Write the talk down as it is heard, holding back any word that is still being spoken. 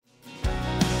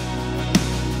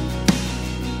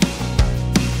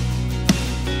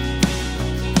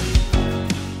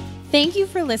Thank you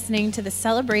for listening to the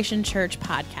Celebration Church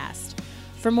podcast.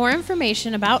 For more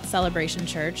information about Celebration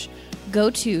Church, go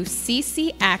to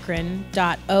ccakron.org.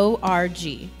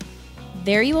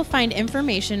 There you will find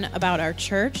information about our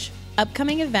church,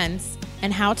 upcoming events,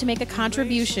 and how to make a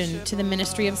contribution to the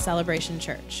ministry of Celebration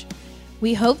Church.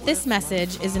 We hope this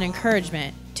message is an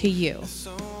encouragement to you.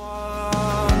 So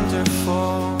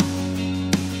wonderful.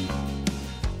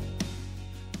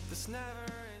 This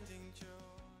never-ending joy.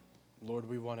 Lord,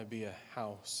 we want to be a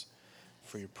house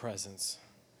for your presence.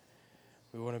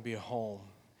 We want to be a home.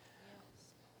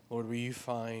 Lord, will you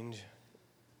find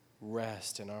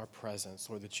rest in our presence?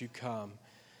 Lord, that you come,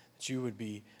 that you would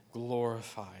be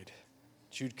glorified,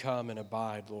 that you'd come and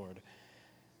abide, Lord.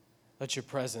 Let your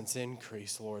presence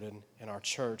increase, Lord, in our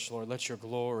church. Lord, let your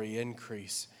glory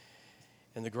increase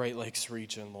in the Great Lakes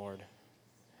region, Lord.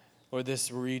 Lord,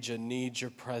 this region needs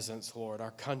your presence, Lord.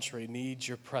 Our country needs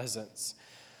your presence.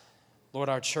 Lord,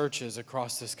 our churches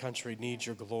across this country need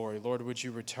your glory. Lord, would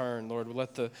you return? Lord,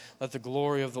 let the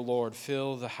glory of the Lord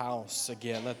fill the house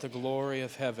again. Let the glory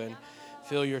of heaven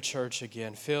fill your church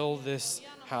again. Fill this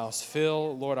house.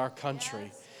 Fill, Lord, our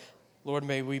country. Lord,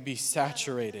 may we be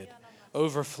saturated,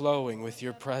 overflowing with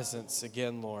your presence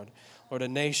again, Lord. Lord, a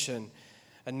nation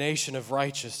of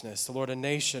righteousness. Lord, a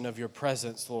nation of your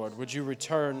presence, Lord. Would you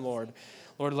return, Lord?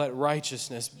 Lord, let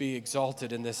righteousness be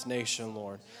exalted in this nation,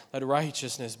 Lord. Let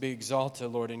righteousness be exalted,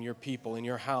 Lord, in your people, in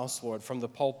your house, Lord, from the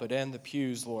pulpit and the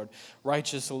pews, Lord.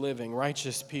 Righteous living,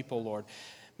 righteous people, Lord.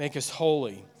 Make us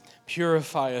holy.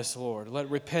 Purify us, Lord.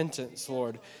 Let repentance,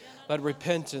 Lord,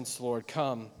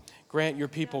 come. Grant your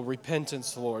people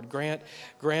repentance, Lord. Grant,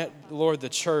 Lord, the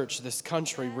church, this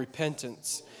country,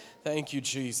 repentance. Thank you,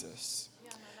 Jesus.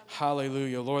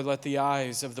 Hallelujah. Lord, let the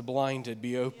eyes of the blinded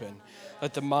be open.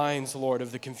 Let the minds, Lord,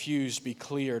 of the confused be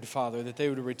cleared, Father, that they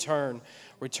would return,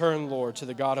 Lord, to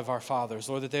the God of our fathers.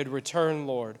 Lord, that they would return,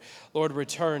 Lord,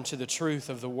 return to the truth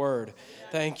of the word.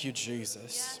 Thank you,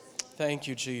 Jesus. Thank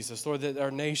you, Jesus. Lord, that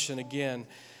our nation again,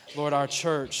 Lord, our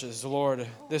churches, Lord,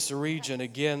 this region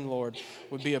again, Lord,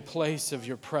 would be a place of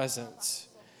your presence.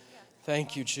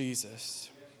 Thank you, Jesus.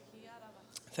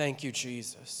 Thank you,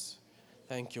 Jesus.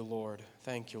 Thank you, Lord.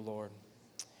 Thank you, Lord.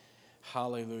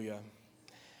 Hallelujah.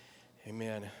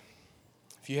 Amen.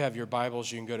 If you have your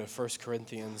Bibles, you can go to 1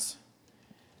 Corinthians.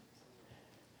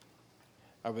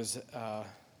 I was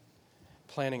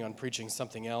planning on preaching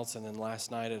something else, and then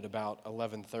last night at about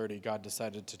 11:30, God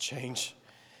decided to change,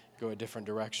 go a different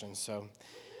direction. So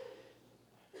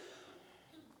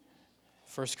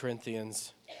 1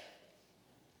 Corinthians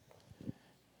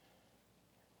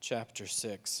chapter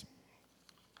 6.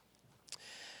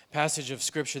 Passage of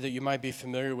scripture that you might be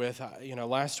familiar with.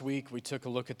 Last week we took a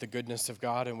look at the goodness of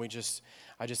God, and I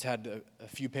just had a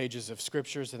few pages of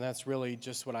scriptures, and that's really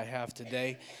just what I have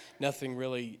today. Nothing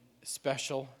really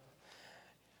special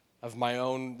of my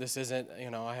own. This isn't,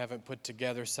 I haven't put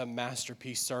together some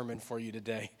masterpiece sermon for you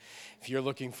today. If you're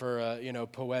looking for a,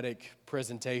 poetic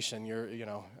presentation,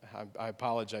 I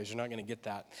apologize. You're not going to get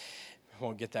that. I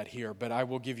won't get that here, but I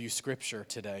will give you scripture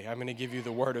today. I'm going to give you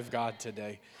the word of God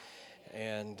today.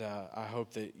 And I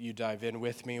hope that you dive in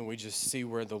with me and we just see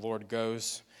where the Lord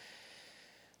goes.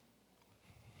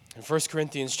 In 1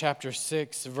 Corinthians chapter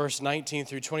 6, verse 19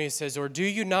 through 20, it says, "Or do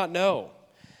you not know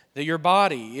that your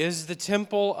body is the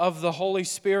temple of the Holy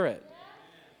Spirit?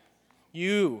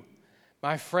 You,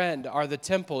 my friend, are the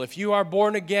temple. If you are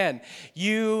born again,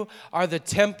 you are the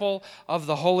temple of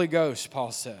the Holy Ghost,"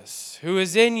 Paul says, "who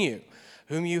is in you,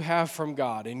 whom you have from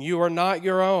God, and you are not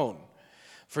your own.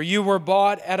 For you were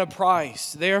bought at a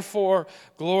price. Therefore,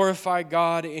 glorify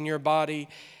God in your body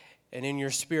and in your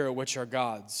spirit, which are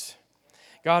God's."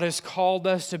 God has called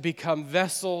us to become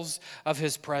vessels of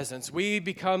His presence. We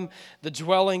become the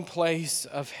dwelling place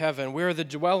of heaven. We're the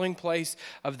dwelling place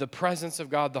of the presence of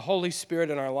God, the Holy Spirit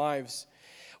in our lives.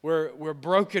 We're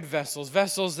broken vessels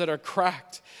that are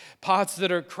cracked, pots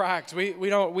that are cracked. We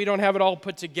don't have it all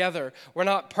put together. We're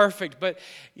not perfect, but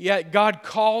yet God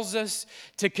calls us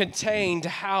to contain, to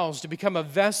house, to become a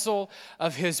vessel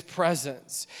of His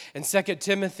presence. In 2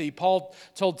 Timothy, Paul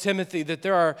told Timothy that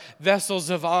there are vessels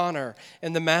of honor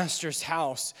in the Master's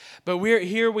house. But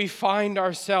we find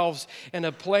ourselves in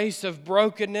a place of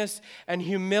brokenness and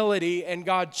humility, and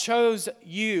God chose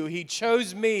you. He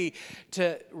chose me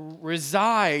to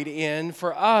reside in,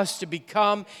 for us to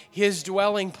become His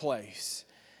dwelling place.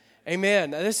 Amen.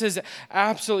 This is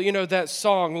absolutely, that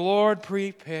song, Lord,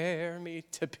 prepare me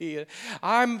to be.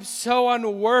 I'm so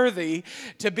unworthy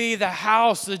to be the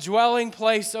house, the dwelling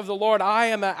place of the Lord. I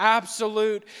am an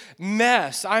absolute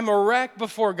mess. I'm a wreck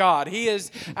before God. He is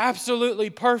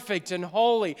absolutely perfect and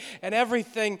holy and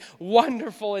everything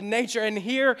wonderful in nature. And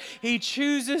here He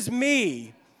chooses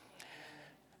me.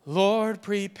 Lord,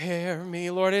 prepare me.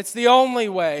 Lord, it's the only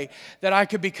way that I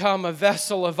could become a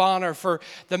vessel of honor for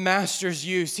the Master's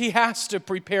use. He has to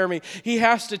prepare me. He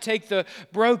has to take the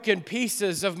broken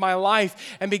pieces of my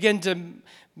life and begin to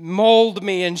mold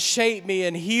me and shape me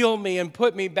and heal me and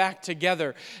put me back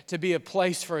together to be a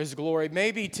place for His glory.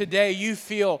 Maybe today you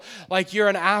feel like you're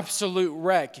an absolute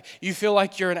wreck. You feel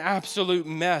like you're an absolute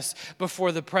mess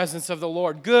before the presence of the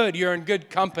Lord. Good, you're in good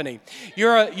company.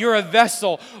 You're a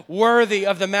vessel worthy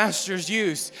of the Master's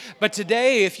use. But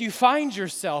today, if you find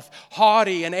yourself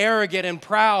haughty and arrogant and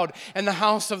proud in the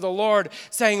house of the Lord,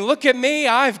 saying, look at me,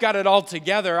 I've got it all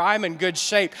together. I'm in good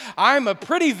shape. I'm a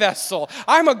pretty vessel.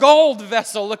 I'm a gold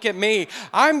vessel. Look at me.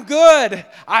 I'm good.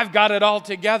 I've got it all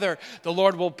together. The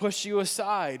Lord will push you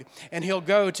aside and He'll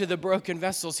go to the broken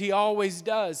vessels. He always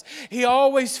does. He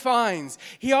always finds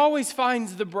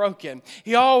the broken.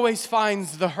 He always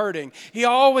finds the hurting. He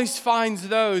always finds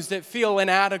those that feel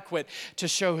inadequate to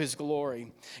show His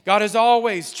glory. God has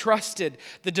always trusted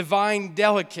the divine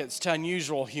delicates to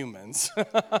unusual humans.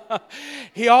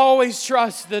 He always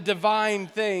trusts the divine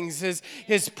things,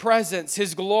 His presence,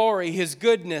 His glory, His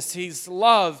goodness, His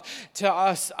love to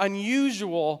us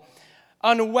unusual,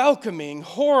 unwelcoming,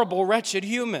 horrible, wretched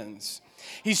humans.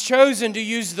 He's chosen to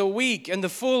use the weak and the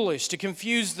foolish to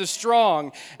confuse the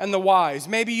strong and the wise.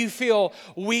 Maybe you feel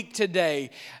weak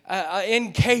today,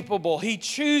 incapable. He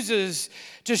chooses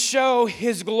to show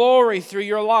His glory through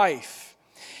your life.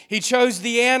 He chose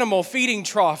the animal feeding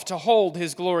trough to hold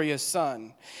His glorious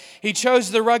Son. He chose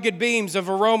the rugged beams of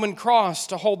a Roman cross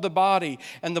to hold the body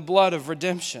and the blood of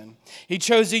redemption. He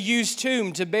chose a used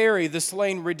tomb to bury the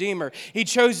slain Redeemer. He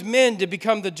chose men to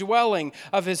become the dwelling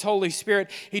of His Holy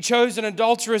Spirit. He chose an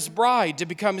adulterous bride to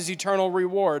become His eternal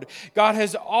reward. God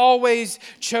has always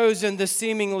chosen the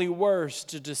seemingly worst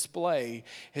to display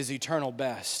His eternal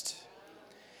best.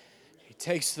 He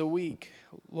takes the weak.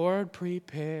 Lord,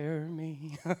 prepare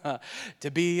me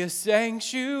to be a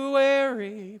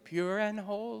sanctuary, pure and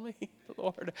holy,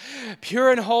 Lord,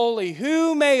 pure and holy.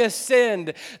 Who may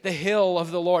ascend the hill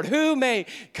of the Lord? Who may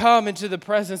come into the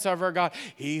presence of our God?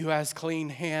 He who has clean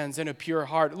hands and a pure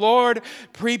heart. Lord,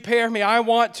 prepare me. I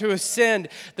want to ascend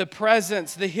the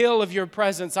presence, the hill of your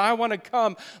presence. I want to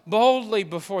come boldly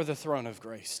before the throne of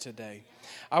grace today.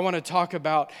 I want to talk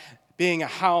about being a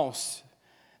house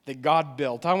that God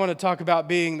built. I want to talk about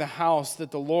being the house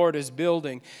that the Lord is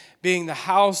building, being the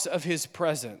house of His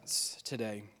presence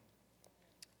today.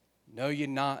 Know ye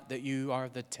not that you are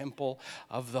the temple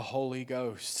of the Holy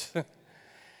Ghost?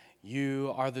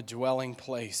 You are the dwelling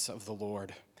place of the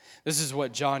Lord. This is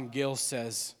what John Gill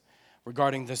says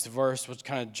regarding this verse. We'll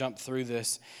kind of jump through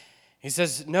this. He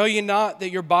says, know ye not that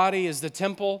your body is the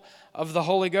temple of the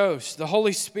Holy Ghost, the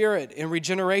Holy Spirit in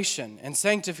regeneration and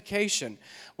sanctification,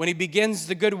 when He begins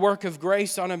the good work of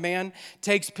grace on a man,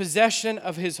 takes possession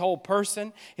of his whole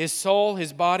person, his soul,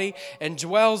 his body, and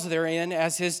dwells therein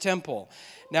as His temple.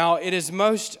 Now it is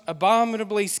most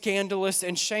abominably scandalous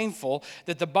and shameful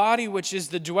that the body which is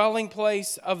the dwelling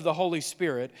place of the Holy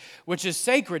Spirit, which is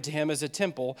sacred to Him as a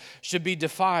temple, should be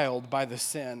defiled by the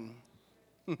sin.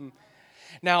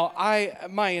 Now,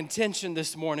 my intention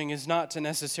this morning is not to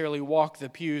necessarily walk the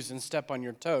pews and step on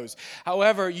your toes.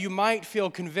 However, you might feel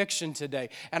conviction today,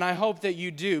 and I hope that you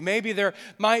do. Maybe there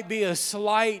might be a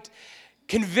slight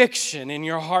conviction in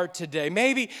your heart today.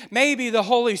 Maybe the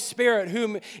Holy Spirit,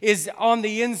 whom is on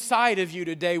the inside of you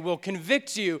today, will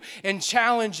convict you and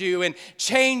challenge you and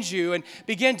change you and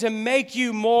begin to make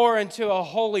you more into a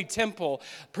holy temple,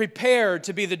 prepared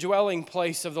to be the dwelling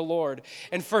place of the Lord.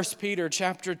 In 1 Peter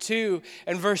chapter 2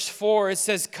 and verse 4, it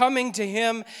says, coming to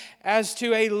Him as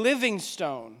to a living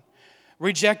stone,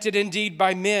 rejected indeed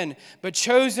by men, but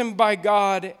chosen by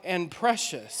God and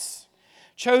precious.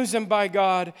 Chosen by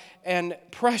God and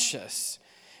precious.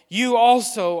 You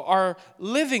also are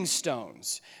living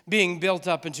stones, being built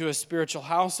up into a spiritual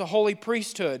house, a holy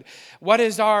priesthood. What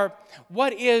is our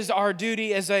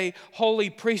duty as a holy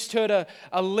priesthood,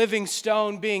 a living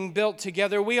stone being built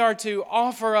together? We are to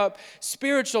offer up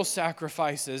spiritual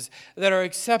sacrifices that are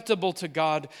acceptable to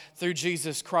God through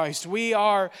Jesus Christ. We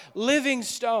are living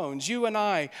stones. You and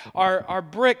I are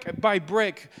brick by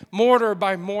brick, mortar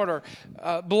by mortar,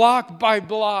 block by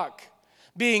block,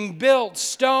 being built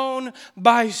stone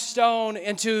by stone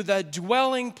into the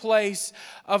dwelling place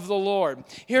of the Lord.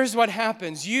 Here's what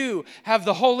happens. You have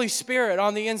the Holy Spirit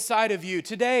on the inside of you.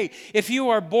 Today, if you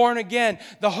are born again,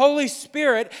 the Holy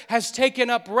Spirit has taken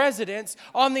up residence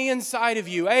on the inside of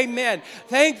you. Amen.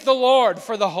 Thank the Lord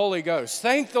for the Holy Ghost.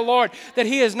 Thank the Lord that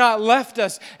He has not left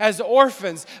us as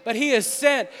orphans, but He has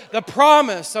sent the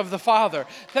promise of the Father.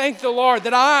 Thank the Lord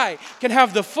that I can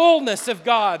have the fullness of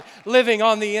God living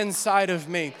on the inside of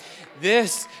me.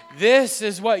 This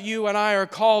is what you and I are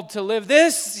called to live.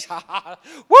 This,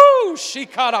 woo,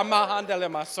 shikara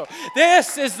mahandele maso.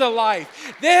 This is the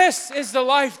life. This is the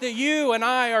life that you and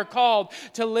I are called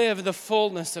to live, the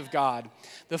fullness of God.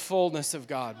 The fullness of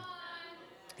God.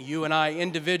 You and I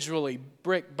individually,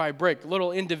 brick by brick,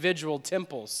 little individual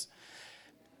temples,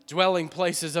 dwelling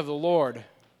places of the Lord.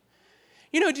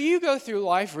 You know, do you go through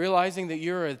life realizing that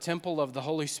you're a temple of the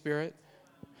Holy Spirit?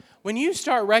 When you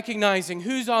start recognizing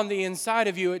who's on the inside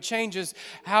of you, it changes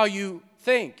how you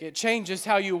think. It changes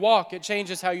how you walk. It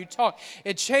changes how you talk.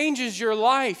 It changes your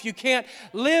life. You can't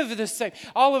live the same.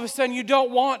 All of a sudden, you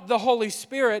don't want the Holy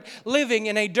Spirit living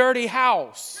in a dirty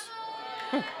house.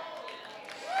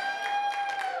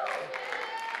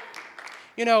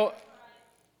 You know,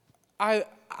 I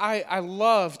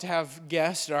love to have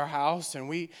guests at our house, and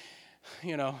we,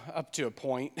 you know, up to a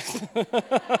point.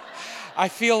 I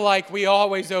feel like we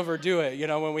always overdo it, you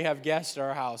know, when we have guests at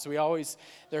our house.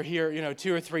 They're here, you know,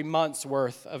 2 or 3 months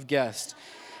worth of guests.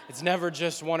 It's never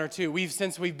just 1 or 2.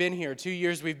 Since we've been here, 2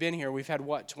 years we've been here, we've had,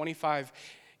 25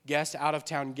 guests,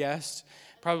 out-of-town guests?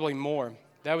 Probably more.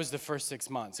 That was the first 6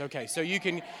 months. Okay, so you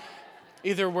can,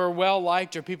 either we're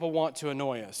well-liked or people want to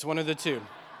annoy us, one of the two.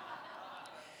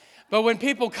 But when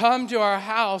people come to our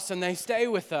house and they stay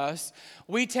with us,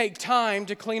 we take time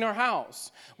to clean our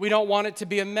house. We don't want it to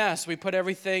be a mess. We put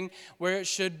everything where it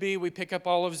should be. We pick up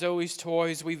all of Zoe's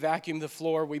toys. We vacuum the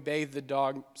floor. We bathe the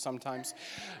dog sometimes.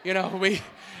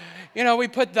 We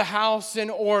put the house in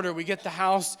order. We get the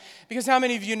house, because how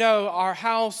many of you know our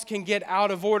house can get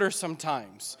out of order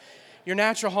sometimes? Your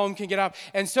natural home can get out.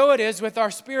 And so it is with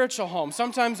our spiritual home.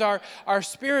 Sometimes our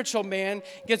spiritual man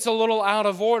gets a little out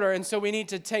of order, and so we need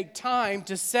to take time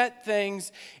to set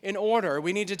things in order.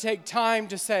 We need to take time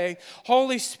to say,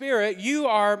 Holy Spirit, you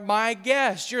are my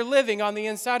guest. You're living on the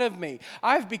inside of me.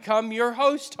 I've become your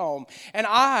host home, and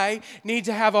I need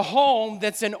to have a home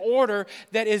that's in order,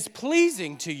 that is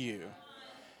pleasing to you.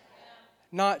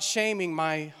 Not shaming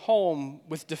my home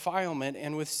with defilement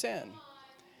and with sin.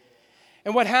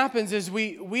 And what happens is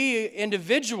we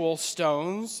individual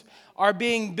stones are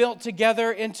being built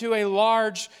together into a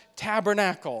large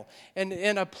tabernacle and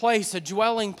in a place, a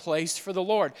dwelling place for the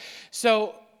Lord.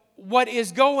 So what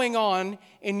is going on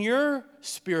in your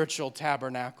spiritual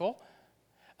tabernacle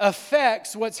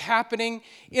affects what's happening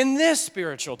in this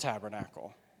spiritual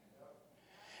tabernacle.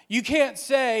 You can't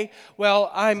say,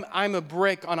 well, I'm a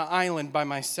brick on an island by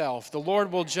myself. The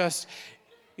Lord will just,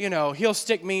 He'll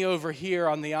stick me over here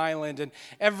on the island and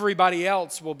everybody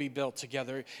else will be built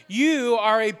together. You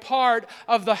are a part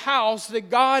of the house that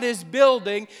God is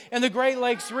building in the Great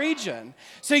Lakes region.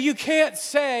 So you can't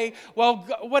say, well,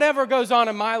 whatever goes on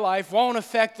in my life won't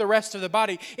affect the rest of the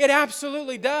body. It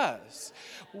absolutely does.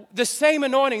 The same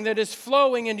anointing that is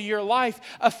flowing into your life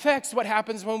affects what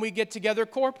happens when we get together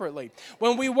corporately.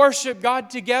 When we worship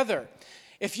God together.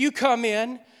 If you come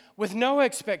in with no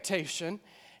expectation,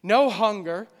 no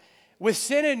hunger, with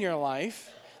sin in your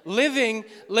life, living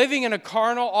in a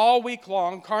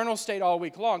carnal state all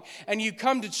week long, and you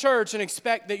come to church and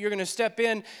expect that you're going to step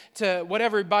in to what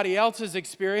everybody else has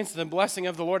experienced, the blessing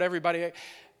of the Lord,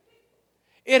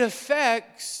 it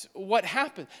affects what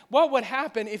happens. What would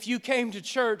happen if you came to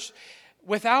church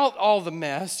without all the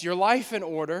mess, your life in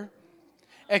order,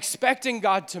 expecting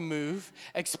God to move,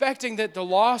 expecting that the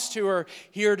lost who are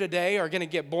here today are going to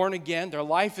get born again, their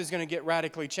life is going to get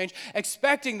radically changed,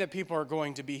 expecting that people are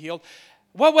going to be healed?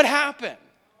 What would happen?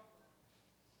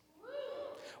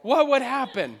 What would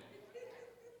happen?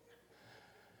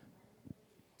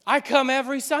 I come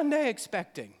every Sunday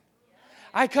expecting.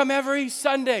 I come every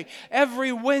Sunday,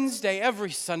 every Wednesday,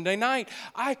 every Sunday night.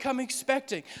 I come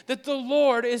expecting that the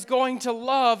Lord is going to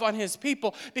love on His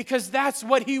people because that's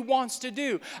what He wants to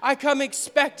do. I come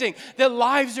expecting that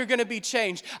lives are going to be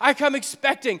changed. I come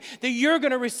expecting that you're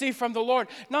going to receive from the Lord,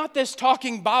 not this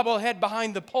talking bobblehead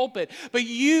behind the pulpit, but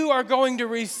you are going to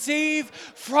receive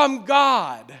from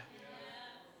God.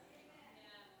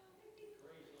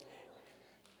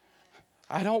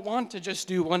 I don't want to just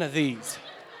do one of these.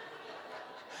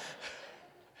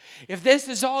 If this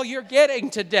is all you're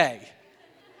getting today,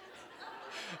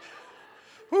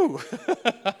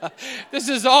 this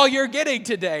is all you're getting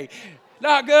today,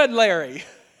 Not good, Larry.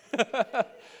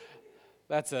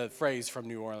 That's a phrase from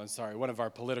New Orleans, sorry. One of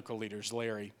our political leaders,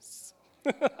 Larry.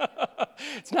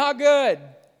 It's not good.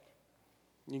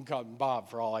 You can call him Bob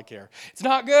for all I care. It's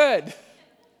not good.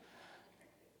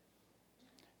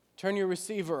 Turn your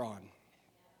receiver on.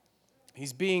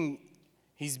 He's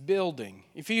building.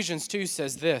 Ephesians 2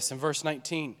 says this in verse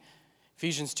 19.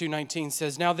 Ephesians 2:19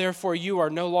 says, "Now therefore you are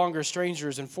no longer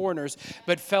strangers and foreigners,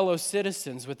 but fellow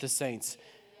citizens with the saints."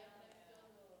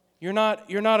 You're not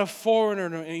a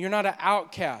foreigner, you're not an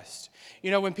outcast.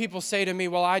 You know, when people say to me,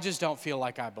 "Well, I just don't feel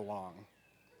like I belong."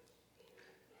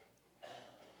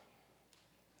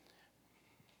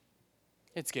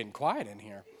 It's getting quiet in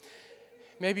here.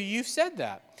 Maybe you've said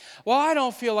that. "Well, I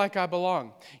don't feel like I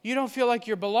belong." You don't feel like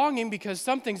you're belonging because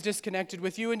something's disconnected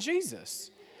with you and Jesus.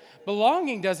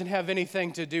 Belonging doesn't have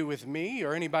anything to do with me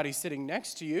or anybody sitting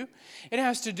next to you. It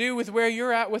has to do with where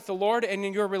you're at with the Lord and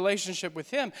in your relationship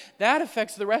with Him. That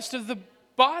affects the rest of the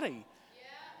body.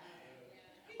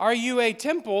 Are you a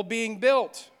temple being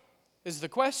built? Is the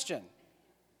question.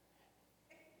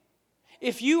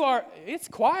 If you are, it's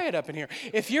quiet up in here.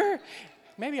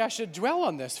 Maybe I should dwell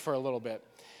on this for a little bit.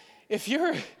 If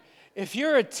you're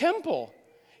a temple,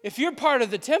 if you're part of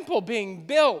the temple being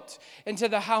built into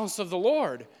the house of the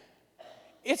Lord,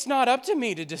 it's not up to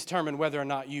me to determine whether or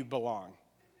not you belong.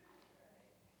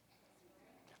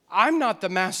 I'm not the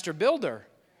master builder,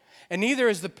 and neither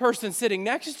is the person sitting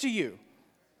next to you.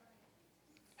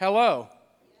 Hello?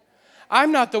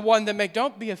 I'm not the one that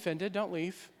don't be offended, don't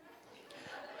leave.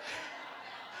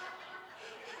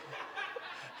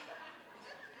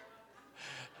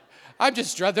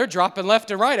 They're dropping left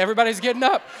and right. Everybody's getting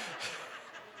up.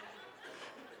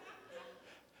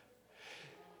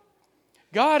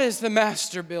 God is the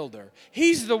master builder.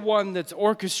 He's the one that's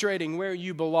orchestrating where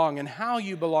you belong and how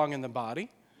you belong in the body.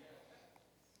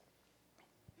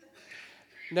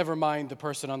 Never mind the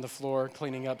person on the floor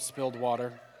cleaning up spilled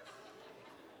water.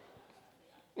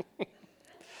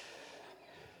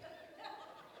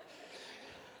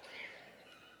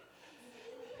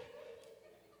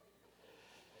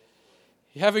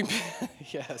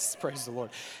 Yes, praise the Lord.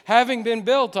 Having been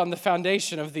built on the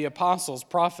foundation of the apostles,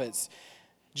 prophets,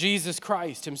 Jesus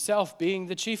Christ Himself being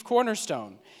the chief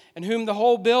cornerstone, in whom the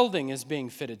whole building is being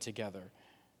fitted together.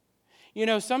 You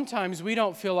know, sometimes we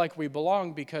don't feel like we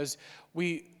belong because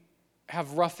we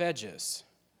have rough edges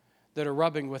that are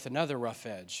rubbing with another rough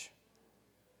edge.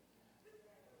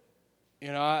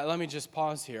 You know, let me just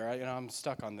pause here. I'm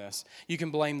stuck on this. You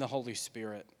can blame the Holy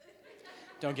Spirit.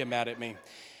 Don't get mad at me.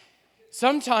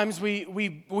 Sometimes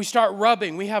we start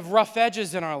rubbing. We have rough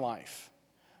edges in our life.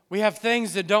 We have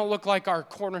things that don't look like our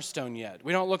cornerstone yet.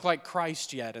 We don't look like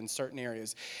Christ yet in certain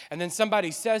areas. And then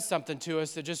somebody says something to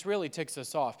us that just really ticks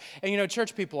us off. And you know,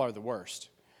 church people are the worst.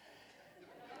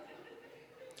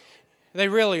 They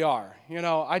really are. You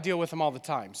know, I deal with them all the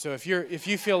time. So if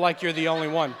you feel like you're the only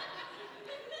one,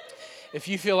 if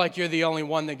you feel like you're the only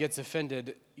one that gets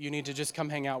offended, you need to just come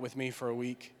hang out with me for a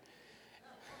week.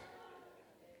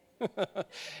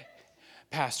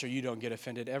 Pastor, you don't get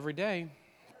offended every day.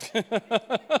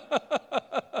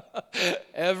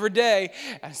 Every day.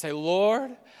 I say,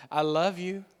 Lord, I love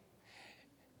you.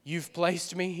 You've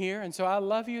placed me here, and so I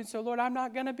love you. And so, Lord, I'm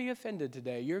not going to be offended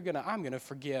today. I'm going to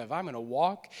forgive. I'm going to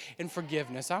walk in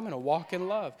forgiveness. I'm going to walk in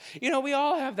love. You know, we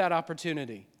all have that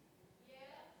opportunity.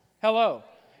 Hello.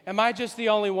 Am I just the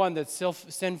only one that's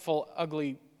sinful,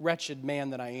 ugly, wretched man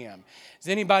that I am? Does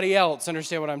anybody else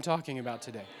understand what I'm talking about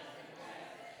today?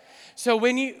 So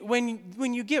when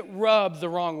you get rubbed the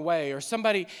wrong way, or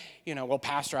somebody, you know, well,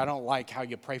 Pastor, I don't like how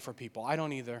you pray for people. I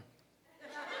don't either.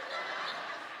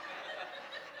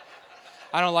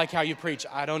 I don't like how you preach.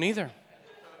 I don't either.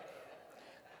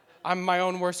 I'm my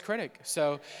own worst critic.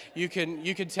 So you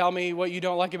can tell me what you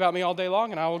don't like about me all day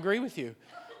long, and I will agree with you.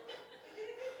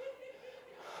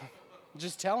 I'm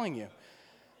just telling you.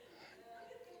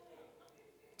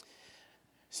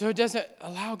 So it doesn't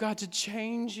allow God to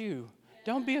change you.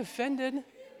 Don't be offended.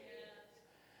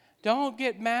 Don't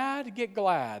get mad, get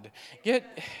glad.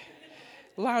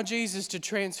 Allow Jesus to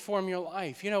transform your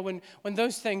life. You know, when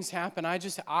those things happen,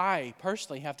 I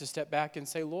personally have to step back and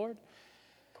say, Lord,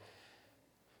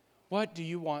 what do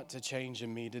you want to change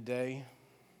in me today?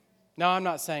 Now, I'm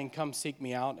not saying come seek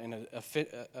me out and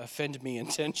offend me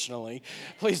intentionally.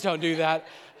 Please don't do that.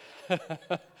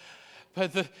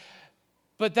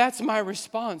 But that's my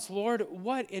response. Lord,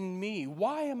 what in me?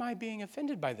 Why am I being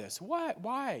offended by this?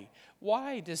 Why?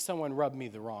 Why does someone rub me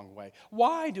the wrong way?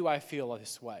 Why do I feel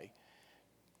this way?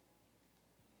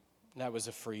 That was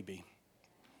a freebie.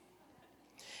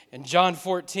 In John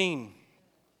 14,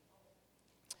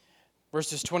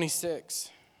 verses 26,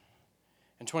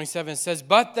 And 27 says,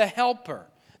 but the Helper,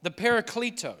 the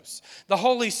Parakletos, the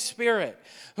Holy Spirit,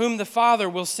 whom the Father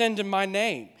will send in my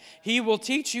name. He will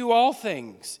teach you all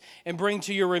things and bring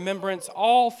to your remembrance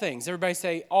all things. Everybody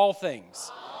say, all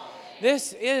things.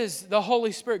 This is the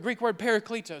Holy Spirit, Greek word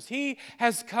parakletos. He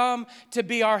has come to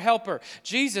be our helper.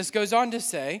 Jesus goes on to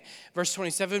say, verse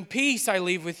 27, peace I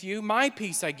leave with you, my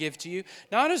peace I give to you.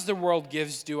 Not as the world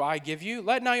gives do I give you.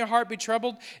 Let not your heart be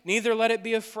troubled, neither let it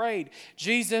be afraid.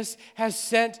 Jesus has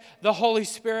sent the Holy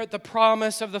Spirit, the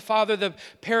promise of the Father, the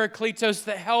parakletos,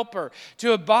 the helper,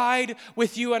 to abide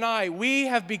with you and I. We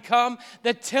have become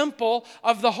the temple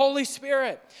of the Holy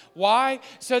Spirit. Why?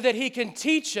 So that He can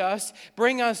teach us,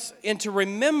 bring us into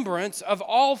remembrance of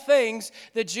all things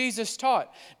that Jesus taught.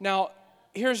 Now,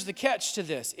 here's the catch to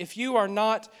this. If you are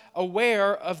not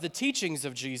aware of the teachings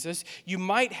of Jesus, you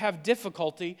might have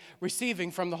difficulty receiving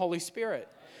from the Holy Spirit.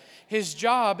 His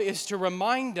job is to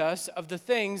remind us of the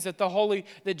things that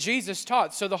that Jesus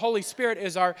taught. So the Holy Spirit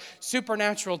is our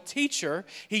supernatural teacher.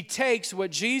 He takes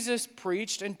what Jesus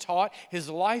preached and taught, his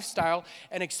lifestyle,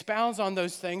 and expounds on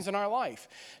those things in our life.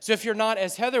 So if you're not,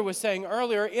 as Heather was saying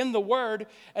earlier, in the Word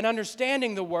and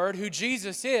understanding the Word, who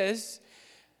Jesus is,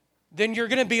 then you're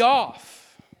going to be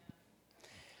off.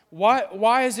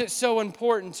 Why is it so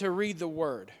important to read the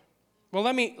Word? Well,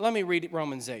 let me read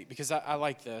Romans 8 because I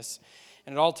like this.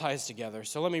 And it all ties together.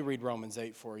 So let me read Romans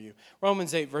 8 for you.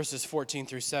 Romans 8 verses 14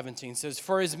 through 17 says,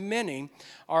 for as many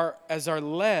as are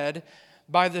led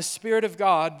by the Spirit of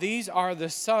God, these are the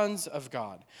sons of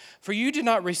God. For you did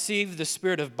not receive the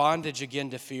spirit of bondage again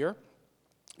to fear,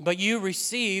 but you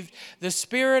received the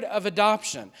Spirit of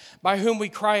adoption, by whom we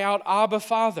cry out, Abba,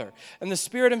 Father. And the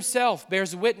Spirit Himself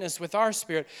bears witness with our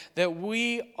spirit that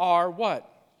we are what?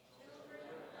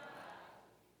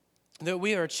 That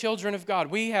we are children of God.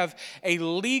 We have a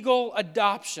legal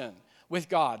adoption with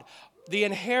God. The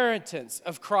inheritance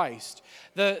of Christ,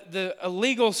 the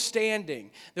legal standing,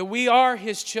 that we are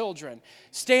His children,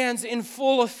 stands in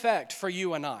full effect for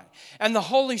you and I. And the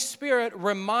Holy Spirit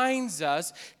reminds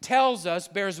us, tells us,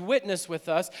 bears witness with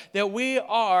us that we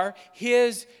are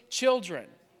His children.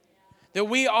 That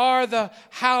we are the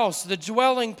house, the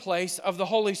dwelling place of the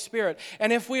Holy Spirit.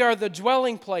 And if we are the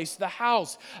dwelling place, the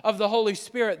house of the Holy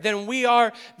Spirit, then we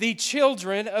are the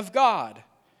children of God.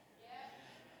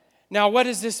 Now, what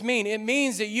does this mean? It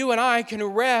means that you and I can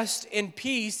rest in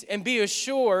peace and be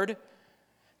assured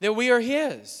that we are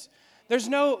His. There's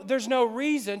no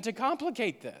reason to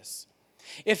complicate this.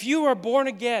 If you are born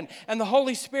again and the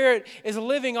Holy Spirit is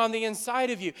living on the inside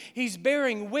of you, He's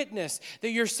bearing witness that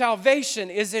your salvation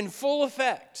is in full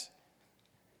effect.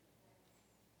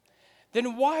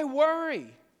 Then why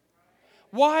worry?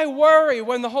 Why worry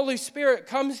when the Holy Spirit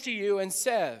comes to you and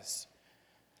says,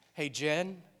 hey,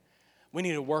 Jen, we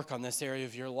need to work on this area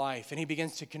of your life. And He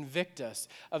begins to convict us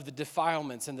of the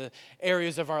defilements and the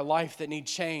areas of our life that need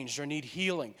changed or need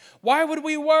healing. Why would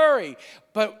we worry?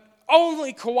 But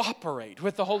only cooperate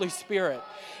with the Holy Spirit.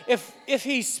 If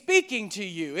He's speaking to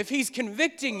you, if He's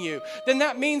convicting you, then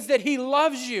that means that He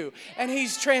loves you and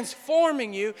He's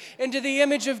transforming you into the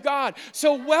image of God.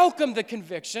 So welcome the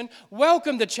conviction,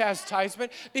 welcome the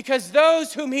chastisement, because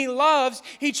those whom He loves,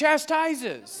 He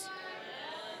chastises.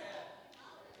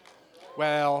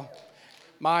 Well,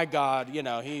 my God,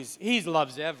 He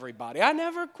loves everybody. I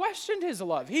never questioned His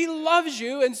love. He loves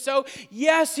you, and so,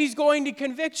 yes, He's going to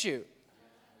convict you.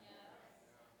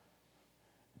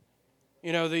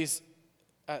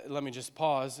 Let me just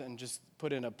pause and just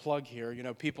put in a plug here.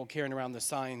 People carrying around the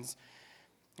signs,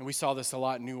 and we saw this a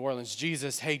lot in New Orleans.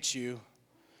 Jesus hates you,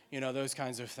 those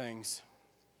kinds of things.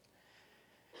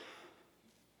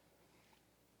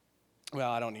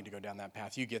 Well, I don't need to go down that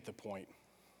path. You get the point.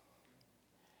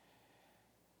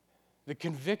 The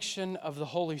conviction of the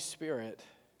Holy Spirit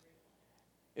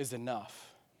is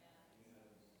enough.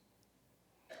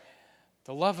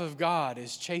 The love of God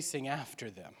is chasing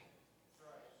after them.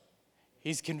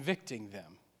 He's convicting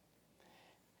them.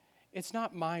 It's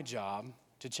not my job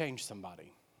to change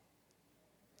somebody.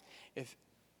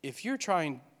 If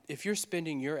you're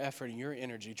spending your effort and your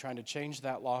energy trying to change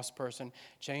that lost person,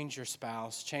 change your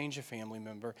spouse, change a family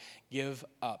member, give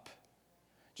up.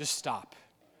 Just stop.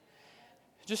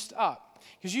 Just stop.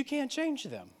 Because you can't change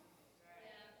them.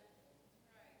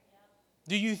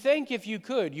 Do you think if you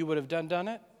could, you would have done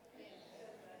it?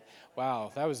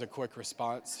 Wow, that was a quick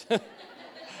response.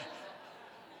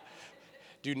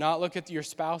 Do not look at your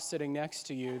spouse sitting next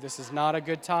to you. This is not a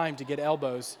good time to get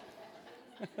elbows.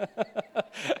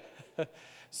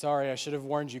 Sorry, I should have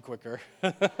warned you quicker.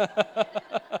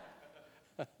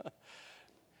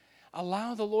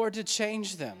 Allow the Lord to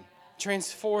change them,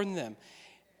 transform them.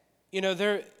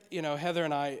 Heather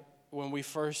and I when we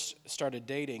first started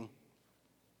dating,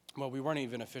 well, we weren't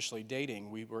even officially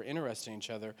dating. We were interested in each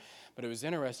other, but it was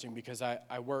interesting because I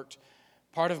worked,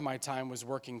 part of my time was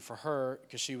working for her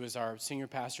because she was our senior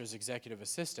pastor's executive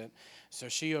assistant, so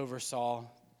she oversaw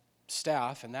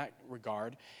staff in that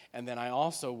regard, and then I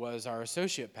also was our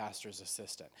associate pastor's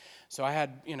assistant. So I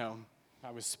had,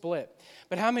 I was split.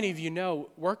 But how many of you know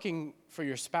working for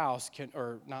your spouse,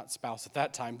 or not spouse at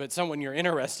that time, but someone you're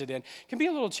interested in, can be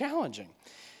a little challenging?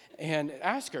 And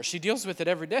ask her. She deals with it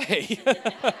every day.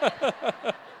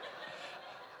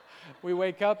 We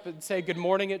wake up and say good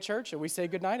morning at church, and we say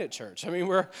good night at church. I mean,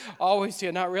 we're always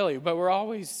here, not really, but we're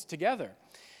always together.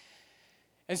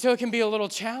 And so it can be a little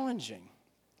challenging.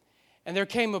 And there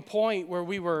came a point where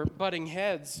we were butting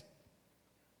heads,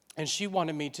 and she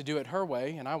wanted me to do it her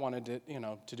way, and I wanted to,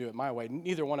 to do it my way.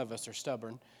 Neither one of us are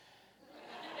stubborn.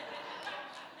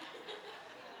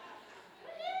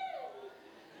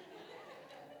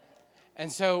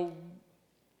 And so,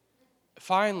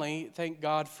 finally, thank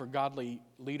God for godly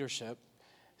leadership,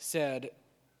 said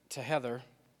to Heather,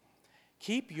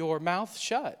 keep your mouth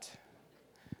shut.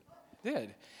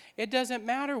 Did. It doesn't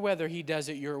matter whether he does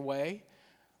it your way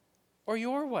or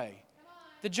your way.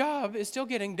 The job is still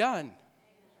getting done.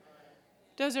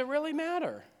 Does it really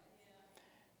matter?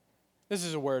 This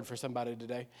is a word for somebody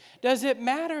today. Does it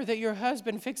matter that your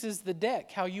husband fixes the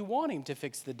deck how you want him to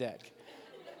fix the deck?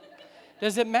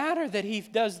 Does it matter that he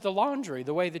does the laundry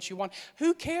the way that you want?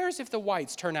 Who cares if the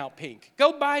whites turn out pink?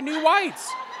 Go buy new whites.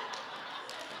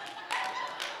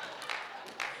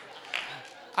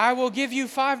 I will give you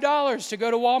 $5 to go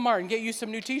to Walmart and get you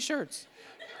some new t-shirts.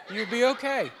 You'll be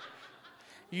okay.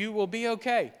 You will be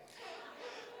okay.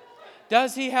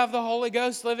 Does he have the Holy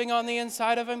Ghost living on the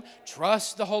inside of him?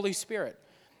 Trust the Holy Spirit.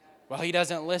 Well, he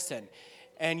doesn't listen.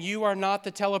 And you are not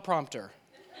the teleprompter.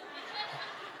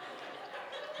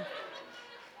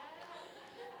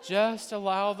 Just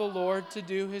allow the Lord to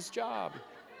do his job.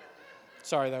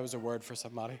 Sorry, that was a word for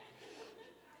somebody.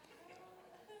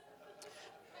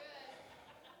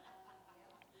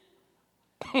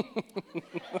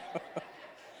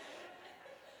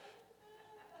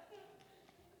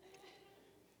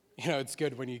 It's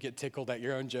good when you get tickled at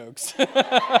your own jokes.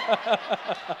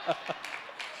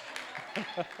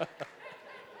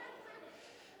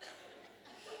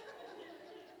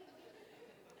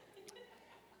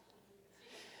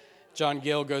 John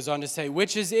Gill goes on to say,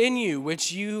 which is in you,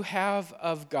 which you have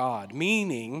of God,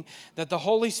 meaning that the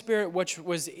Holy Spirit which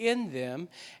was in them,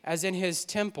 as in his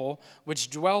temple, which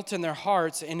dwelt in their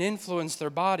hearts and influenced their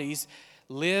bodies,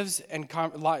 lives,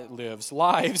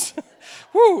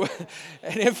 woo,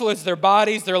 and influenced their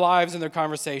bodies, their lives, and their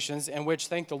conversations, and which,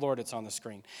 thank the Lord, it's on the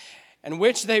screen, and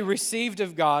which they received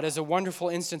of God as a wonderful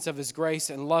instance of his grace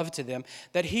and love to them,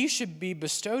 that he should be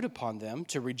bestowed upon them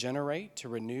to regenerate, to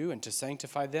renew, and to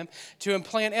sanctify them, to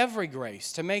implant every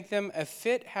grace, to make them a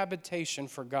fit habitation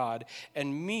for God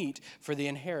and meet for the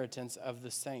inheritance of the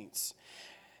saints.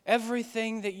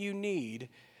 Everything that you need,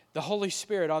 the Holy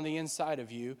Spirit on the inside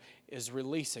of you is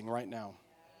releasing right now.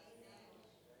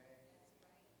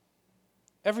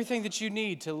 Everything that you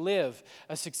need to live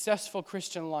a successful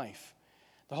Christian life,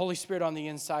 the Holy Spirit on the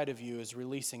inside of you is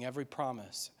releasing every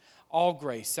promise. All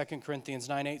grace, 2 Corinthians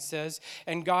 9:8 says,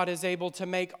 and God is able to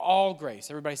make all grace.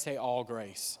 Everybody say all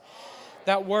grace.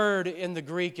 That word in the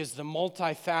Greek is the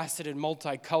multifaceted,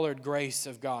 multicolored grace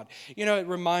of God. It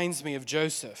reminds me of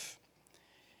Joseph.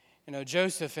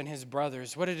 Joseph and his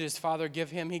brothers, what did his father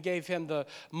give him? He gave him the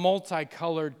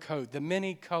multicolored coat, the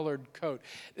many-colored coat.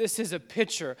 This is a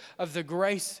picture of the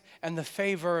grace and the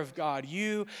favor of God.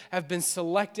 You have been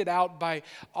selected out by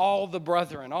all the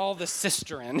brethren, all the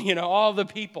sisterin, all the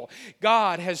people.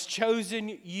 God has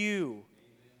chosen you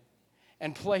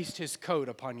and placed his coat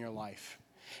upon your life.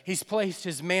 He's placed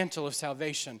his mantle of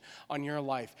salvation on your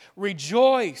life.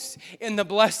 Rejoice in the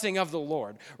blessing of the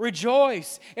Lord.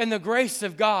 Rejoice in the grace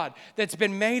of God that's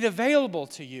been made available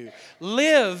to you.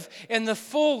 Live in the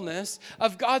fullness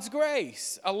of God's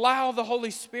grace. Allow the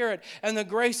Holy Spirit and the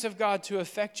grace of God to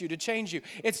affect you, to change you.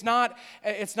 It's not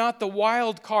the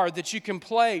wild card that you can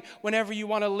play whenever you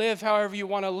want to live, however you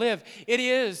want to live. It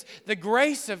is the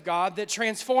grace of God that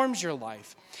transforms your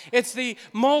life. It's the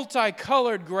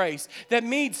multicolored grace that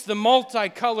meets the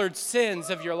multicolored sins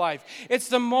of your life. It's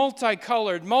the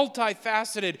multicolored,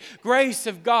 multifaceted grace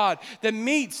of God that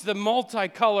meets the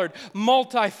multicolored,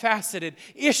 multifaceted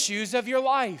issues of your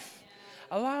life.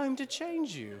 Allow him to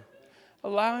change you.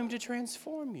 Allow him to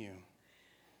transform you.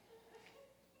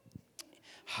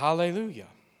 Hallelujah.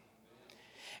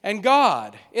 And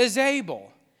God is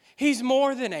able. He's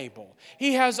more than able.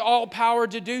 He has all power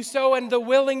to do so and the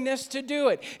willingness to do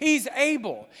it. He's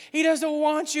able. He doesn't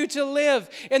want you to live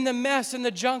in the mess and the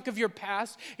junk of your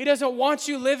past. He doesn't want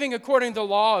you living according to the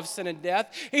law of sin and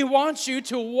death. He wants you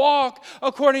to walk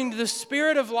according to the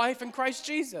Spirit of life in Christ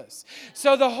Jesus.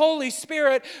 So the Holy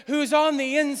Spirit, who's on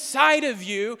the inside of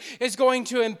you, is going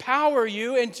to empower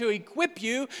you and to equip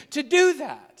you to do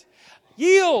that.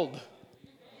 Yield.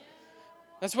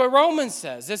 That's what Romans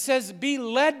says. It says, be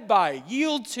led by,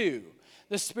 yield to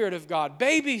the Spirit of God.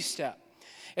 Baby step.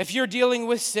 If you're dealing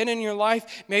with sin in your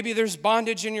life, maybe there's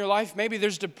bondage in your life, maybe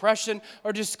there's depression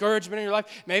or discouragement in your life,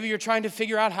 maybe you're trying to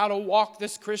figure out how to walk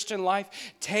this Christian life,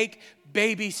 take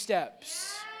baby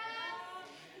steps.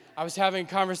 I was having a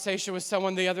conversation with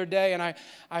someone the other day, and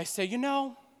I said,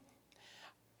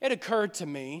 it occurred to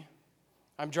me,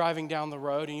 I'm driving down the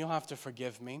road, and you'll have to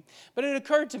forgive me. But it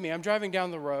occurred to me, I'm driving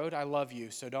down the road. I love you,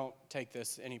 so don't take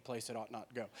this any place it ought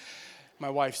not go.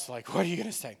 My wife's like, what are you going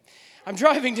to say? I'm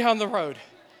driving down the road,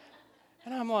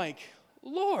 and I'm like,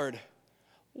 Lord,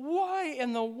 why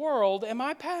in the world am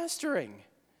I pastoring?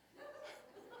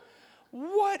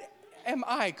 What, am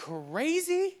I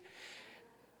crazy?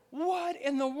 What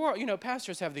in the world?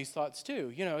 Pastors have these thoughts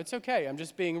too. It's okay, I'm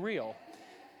just being real.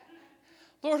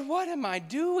 Lord, what am I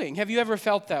doing? Have you ever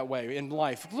felt that way in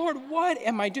life? Lord, what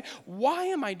am I doing? Why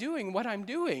am I doing what I'm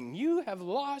doing? You have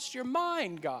lost your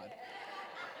mind, God.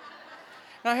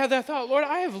 And I had that thought, Lord,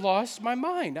 I have lost my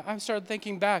mind. I started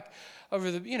thinking back over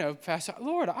the, past,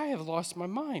 Lord, I have lost my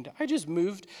mind. I just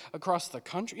moved across the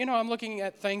country. I'm looking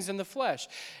at things in the flesh.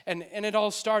 And it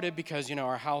all started because,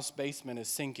 our house basement is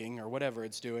sinking or whatever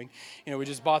it's doing. We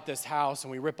just bought this house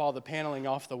and we rip all the paneling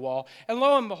off the wall. And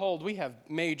lo and behold, we have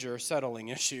major settling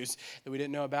issues that we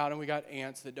didn't know about. And we got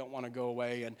ants that don't want to go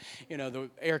away. And, the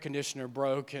air conditioner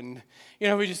broke. And,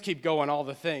 we just keep going, all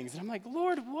the things. And I'm like,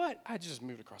 Lord, what? I just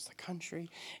moved across the country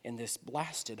in this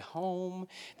blasted home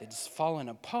that's fallen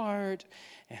apart.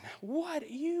 And what?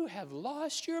 You have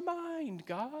lost your mind,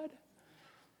 God.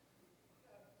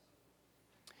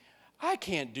 I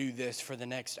can't do this for the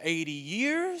next 80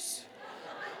 years.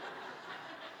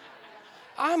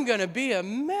 I'm going to be a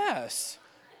mess.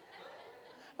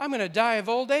 I'm going to die of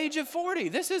old age at 40.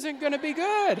 This isn't going to be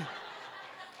good.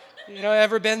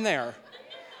 Ever been there?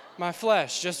 My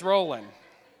flesh just rolling.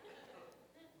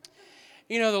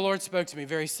 The Lord spoke to me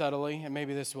very subtly, and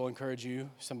maybe this will encourage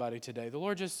you, somebody today. The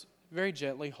Lord just very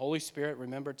gently, Holy Spirit,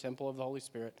 remember, temple of the Holy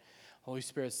Spirit. Holy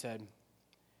Spirit said,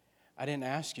 I didn't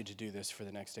ask you to do this for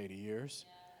the next 80 years.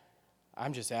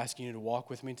 I'm just asking you to walk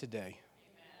with me today.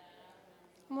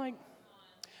 I'm like,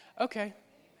 okay,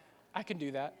 I can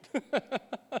do that.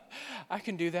 I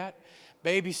can do that.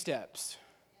 Baby steps.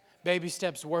 Baby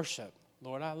steps worship.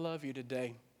 Lord, I love you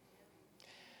today.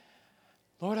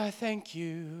 Lord, I thank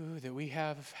you that we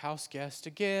have house guests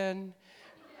again.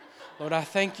 Lord, I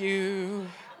thank you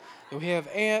that we have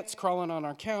ants crawling on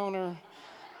our counter.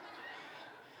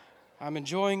 I'm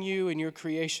enjoying you and your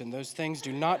creation. Those things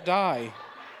do not die.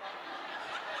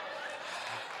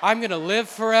 I'm going to live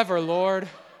forever, Lord.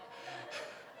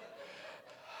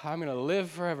 I'm going to live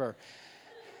forever.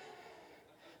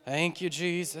 Thank you,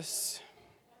 Jesus,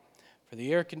 for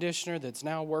the air conditioner that's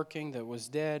now working, that was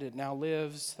dead, it now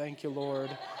lives. Thank you, Lord.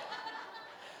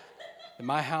 And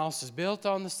my house is built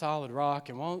on the solid rock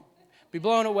and won't be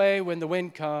blown away when the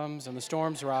wind comes and the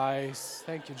storms rise.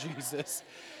 Thank you, Jesus.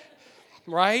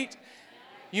 Right?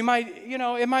 You might,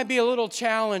 it might be a little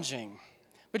challenging,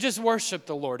 but just worship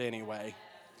the Lord anyway.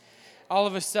 All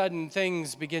of a sudden,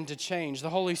 things begin to change. The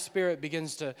Holy Spirit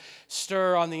begins to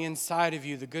stir on the inside of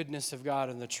you the goodness of God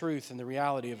and the truth and the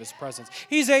reality of His presence.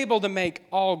 He's able to make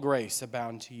all grace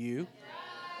abound to you.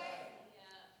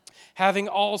 Having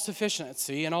all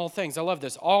sufficiency in all things. I love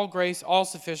this. All grace, all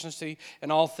sufficiency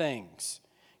in all things.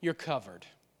 You're covered.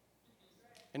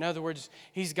 In other words,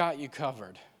 He's got you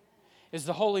covered. Is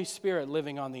the Holy Spirit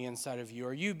living on the inside of you?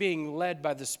 Are you being led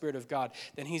by the Spirit of God?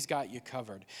 Then He's got you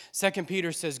covered. 2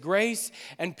 Peter says, grace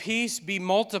and peace be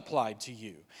multiplied to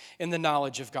you in the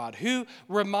knowledge of God. Who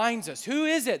reminds us? Who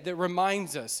is it that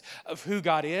reminds us of who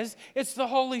God is? It's the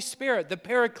Holy Spirit, the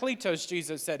Parakletos,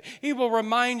 Jesus said. He will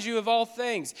remind you of all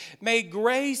things. May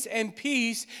grace and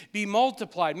peace be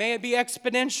multiplied. May it be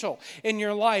exponential in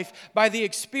your life by the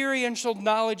experiential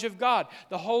knowledge of God.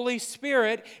 The Holy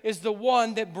Spirit is the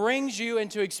one that brings you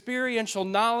into experiential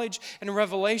knowledge and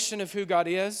revelation of who God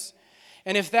is.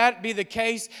 And if that be the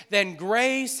case, then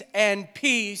grace and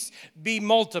peace be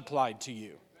multiplied to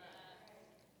you.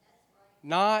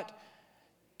 Not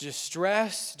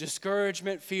distress,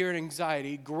 discouragement, fear, and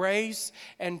anxiety. Grace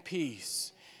and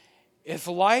peace. If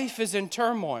life is in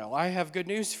turmoil, I have good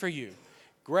news for you.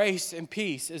 Grace and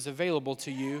peace is available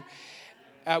to you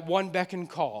at one beck and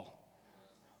call.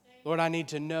 Lord, I need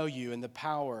to know you and the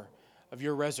power of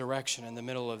your resurrection in the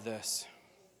middle of this.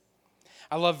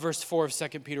 I love verse 4 of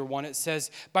 2 Peter 1. It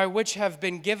says, by which have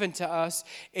been given to us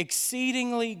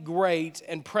exceedingly great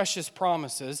and precious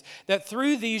promises, that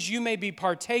through these you may be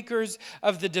partakers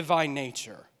of the divine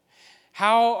nature.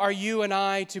 How are you and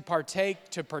I to partake,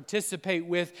 to participate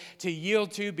with, to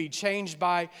yield to, be changed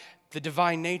by the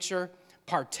divine nature?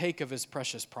 Partake of his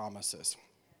precious promises.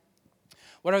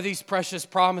 What are these precious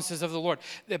promises of the Lord?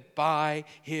 That by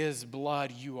his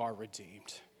blood you are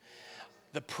redeemed.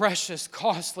 The precious,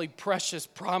 costly, precious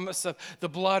promise of the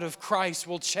blood of Christ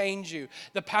will change you.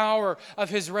 The power of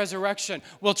his resurrection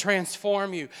will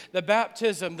transform you. The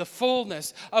baptism, the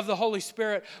fullness of the Holy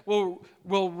Spirit will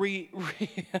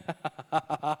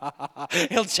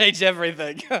he'll change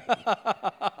everything.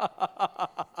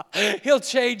 He'll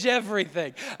change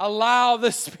everything. Allow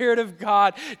the Spirit of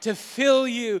God to fill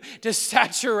you, to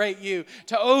saturate you,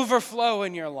 to overflow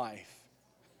in your life.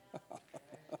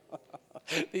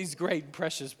 These great,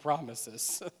 precious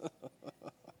promises.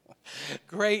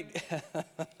 Great.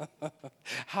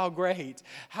 How great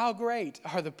are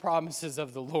the promises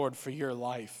of the Lord for your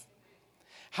life.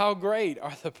 How great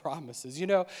are the promises. You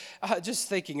know, just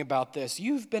thinking about this,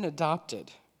 you've been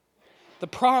adopted. The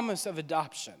promise of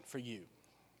adoption for you.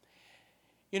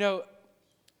 You know,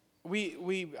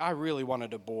 I really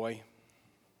wanted a boy.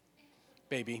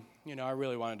 Baby. You know, I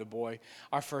really wanted a boy.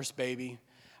 Our first baby.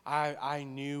 I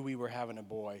knew we were having a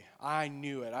boy. I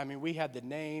knew it. I mean, we had the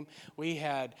name. We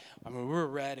were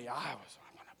ready. I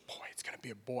want a boy. It's going to be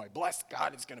a boy. Bless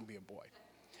God, it's going to be a boy.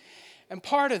 And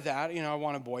part of that, you know, I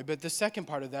want a boy. But the second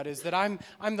part of that is that I'm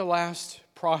the last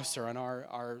Prosser on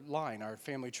our line, our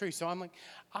family tree. So I'm like,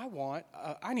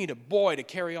 I need a boy to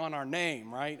carry on our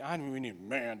name, right? We need a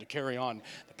man to carry on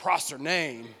the Prosser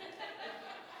name.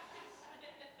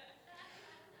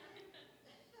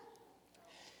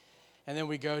 And then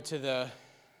we go to the,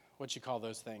 what you call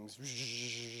those things?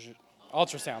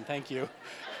 Ultrasound, thank you.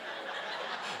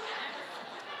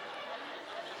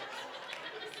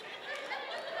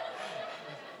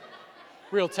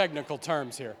 Real technical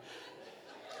terms here.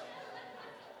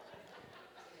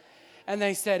 And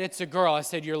they said, it's a girl. I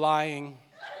said, you're lying.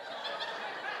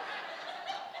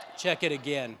 Check it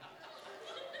again.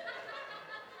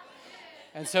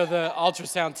 And so the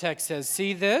ultrasound tech says,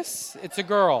 see this? It's a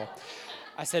girl.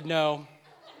 I said, no,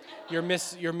 you're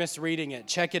misreading it.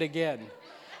 Check it again.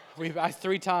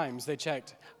 3 times they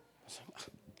checked.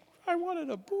 I wanted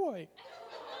a boy.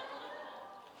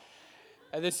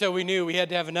 And then so we knew we had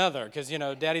to have another because, you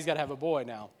know, Daddy's got to have a boy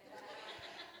now.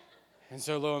 And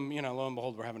so lo and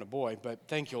behold, we're having a boy. But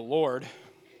thank you, Lord.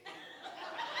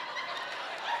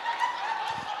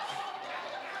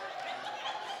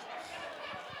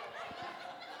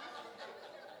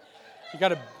 You got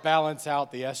to balance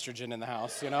out the estrogen in the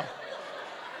house, you know?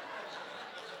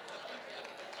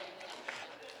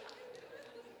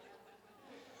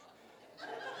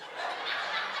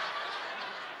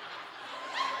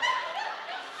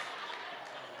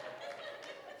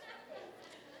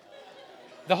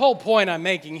 The whole point I'm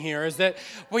making here is that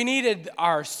we needed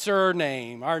our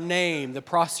surname, our name, the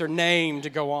Prosser name to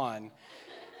go on.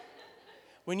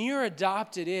 When you're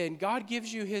adopted in, God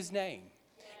gives you his name.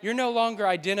 You're no longer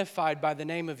identified by the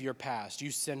name of your past.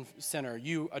 You sinner,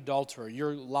 you adulterer,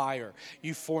 you liar,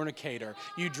 you fornicator,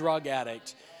 you drug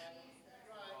addict.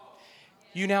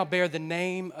 You now bear the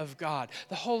name of God.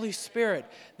 The Holy Spirit,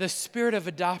 the Spirit of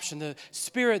adoption, the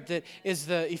Spirit that is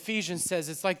the, Ephesians says,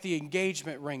 it's like the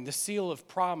engagement ring, the seal of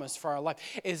promise for our life,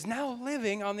 is now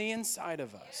living on the inside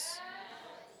of us.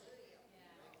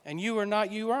 And you are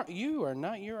not your own. You are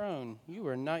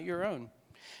not your own.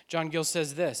 John Gill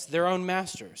says this, their own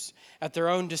masters, at their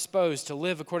own disposed to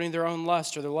live according to their own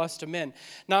lust or the lust of men,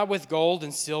 not with gold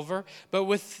and silver, but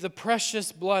with the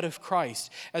precious blood of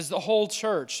Christ, as the whole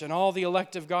church and all the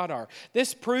elect of God are.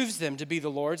 This proves them to be the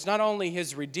Lord's, not only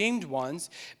his redeemed ones,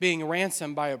 being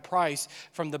ransomed by a price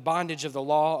from the bondage of the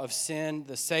law of sin,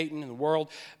 the Satan, and the world,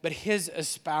 but his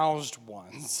espoused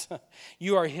ones.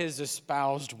 You are his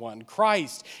espoused one.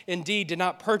 Christ, indeed, did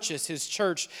not purchase his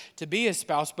church to be his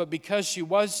spouse, but because she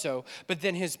was so. But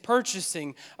then his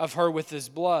purchasing of her with his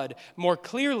blood more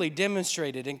clearly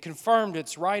demonstrated and confirmed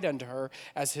its right unto her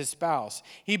as his spouse.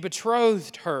 He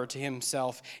betrothed her to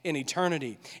himself in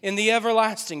eternity, in the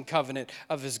everlasting covenant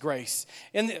of his grace.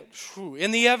 In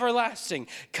the everlasting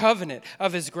covenant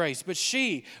of his grace. But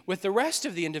she, with the rest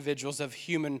of the individuals of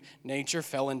human nature,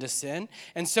 fell into sin,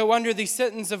 and so under the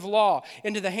sentence of law,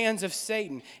 into the hands of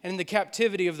Satan and in the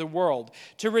captivity of the world,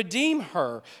 to redeem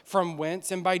her from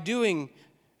whence, and by doing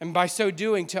and by so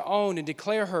doing to own and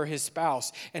declare her his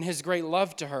spouse and his great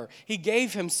love to her. He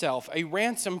gave himself a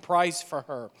ransom price for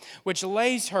her, which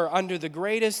lays her under the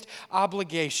greatest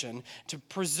obligation to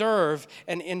preserve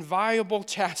an inviolable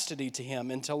chastity to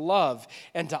him and to love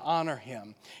and to honor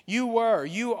him. You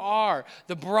are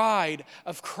the bride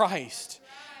of Christ.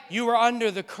 You were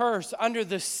under the curse, under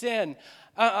the sin,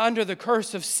 under the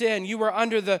curse of sin. You were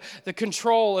under the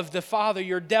control of the father,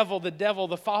 your devil,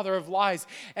 the father of lies.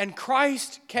 And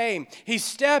Christ came. He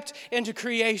stepped into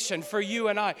creation for you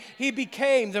and I. He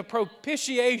became the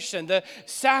propitiation, the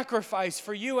sacrifice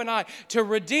for you and I to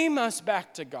redeem us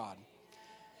back to God,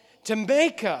 to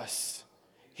make us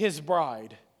his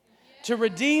bride, to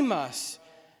redeem us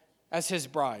as his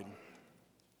bride.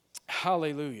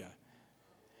 Hallelujah.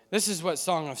 This is what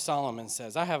Song of Solomon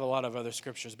says. I have a lot of other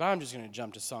scriptures, but I'm just going to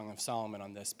jump to Song of Solomon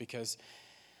on this because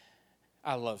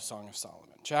I love Song of Solomon.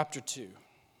 Chapter 2,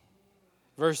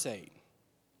 verse 8.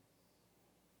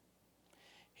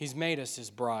 He's made us his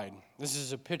bride. This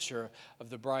is a picture of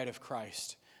the bride of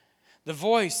Christ. The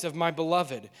voice of my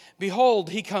beloved,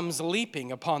 behold, he comes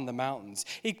leaping upon the mountains.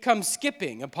 He comes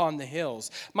skipping upon the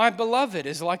hills. My beloved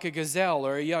is like a gazelle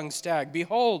or a young stag.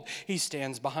 Behold, he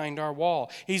stands behind our wall.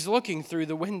 He's looking through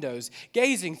the windows,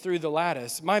 gazing through the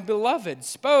lattice. My beloved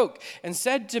spoke and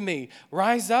said to me,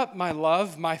 rise up, my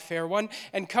love, my fair one,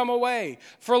 and come away.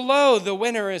 For lo, the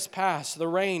winter is past, the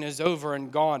rain is over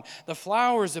and gone. The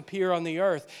flowers appear on the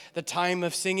earth. The time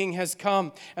of singing has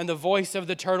come, and the voice of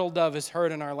the turtle dove is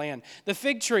heard in our land. The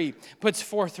fig tree puts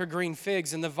forth her green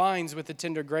figs, and the vines with the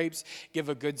tender grapes give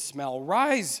a good smell.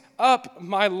 Rise up,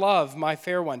 my love, my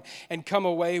fair one, and come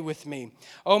away with me.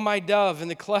 O my dove, in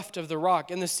the cleft of the rock,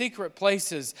 in the secret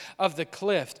places of the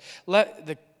cliff,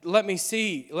 let me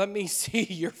see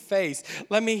your face.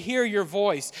 Let me hear your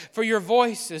voice, for your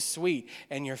voice is sweet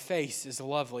and your face is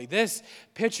lovely. This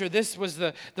picture, this was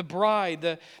the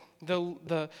bride,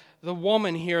 the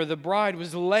woman here. The bride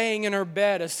was laying in her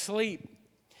bed asleep.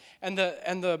 And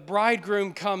the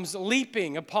bridegroom comes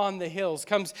leaping upon the hills,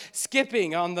 comes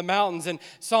skipping on the mountains. And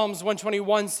Psalms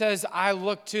 121 says, I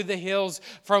look to the hills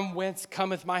from whence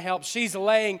cometh my help. She's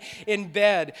laying in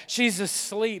bed. She's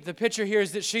asleep. The picture here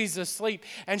is that she's asleep.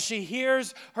 And she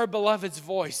hears her beloved's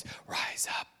voice, rise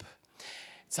up.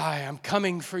 It's I'm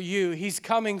coming for you. He's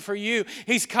coming for you.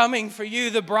 He's coming for you.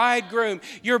 The bridegroom,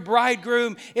 your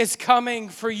bridegroom is coming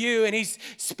for you. And he's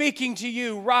speaking to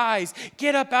you. Rise,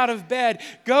 get up out of bed.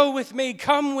 Go with me.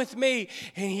 Come with me.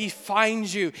 And he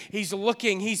finds you. He's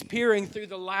looking. He's peering through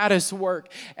the lattice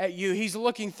work at you. He's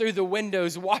looking through the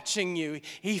windows, watching you.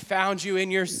 He found you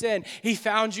in your sin. He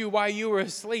found you while you were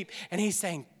asleep. And he's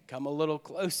saying, come a little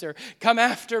closer. Come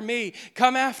after me.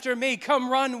 Come after me.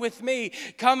 Come run with me.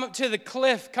 Come to the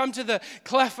cliff. Come to the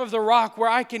cleft of the rock where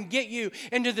I can get you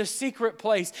into the secret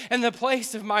place and the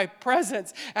place of my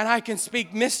presence. And I can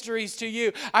speak mysteries to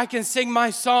you. I can sing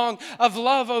my song of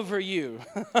love over you.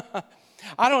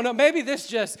 I don't know. Maybe it's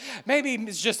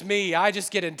just me. I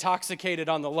just get intoxicated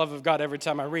on the love of God every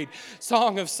time I read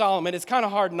Song of Solomon. It's kind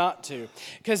of hard not to,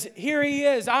 because here he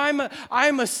is. I'm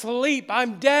asleep.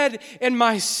 I'm dead in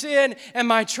my sin and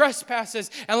my trespasses.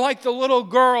 And like the little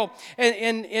girl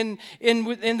in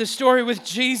the story with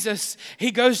Jesus,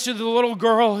 he goes to the little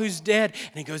girl who's dead,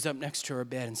 and he goes up next to her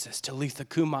bed and says, Talitha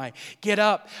Kumai, get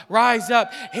up, rise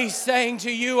up. He's saying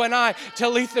to you and I,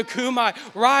 Talitha Kumai,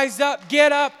 rise up,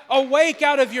 get up, awake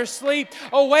out of your sleep,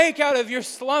 awake out of your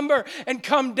slumber, and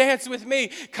come dance with me.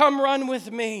 Come run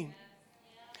with me.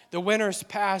 The winter's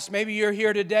past. Maybe you're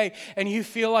here today and you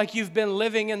feel like you've been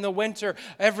living in the winter.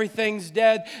 Everything's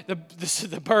dead.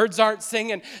 The birds aren't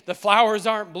singing. The flowers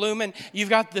aren't blooming. You've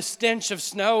got the stench of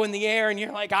snow in the air and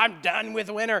you're like, I'm done with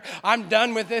winter. I'm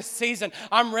done with this season.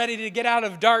 I'm ready to get out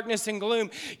of darkness and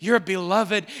gloom. Your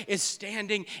beloved is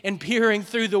standing and peering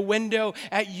through the window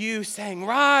at you saying,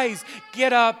 rise,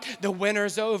 get up. The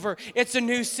winter's over. It's a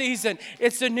new season.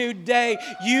 It's a new day.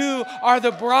 You are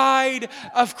the bride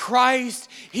of Christ.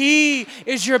 He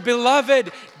is your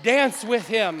beloved. Dance with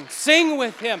him. Sing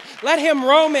with him. Let him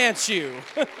romance you.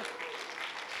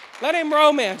 Let him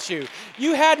romance you.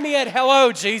 You had me at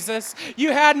hello, Jesus.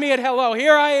 You had me at hello.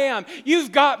 Here I am.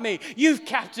 You've got me. You've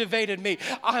captivated me.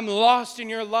 I'm lost in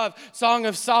your love. Song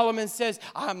of Solomon says,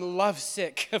 I'm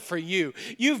lovesick for you.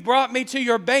 You've brought me to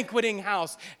your banqueting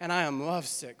house, and I am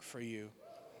lovesick for you.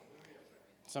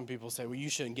 Some people say, well, you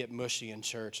shouldn't get mushy in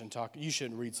church and talk. You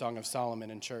shouldn't read Song of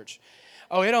Solomon in church.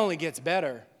 Oh, it only gets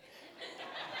better.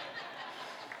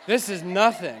 This is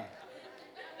nothing.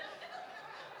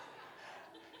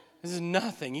 This is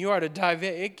nothing. You are to dive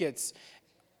in. It gets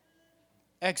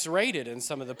X-rated in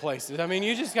some of the places. I mean,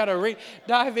 you just got to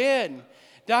dive in.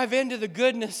 Dive into the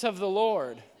goodness of the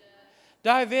Lord.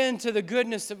 Dive into the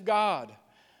goodness of God.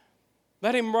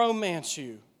 Let Him romance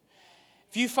you.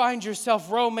 If you find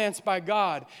yourself romanced by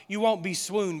God, you won't be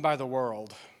swooned by the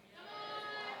world.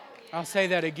 I'll say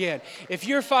that again. If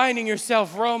you're finding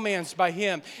yourself romanced by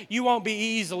Him, you won't be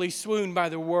easily swooned by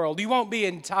the world. You won't be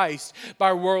enticed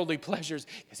by worldly pleasures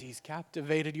because He's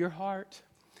captivated your heart.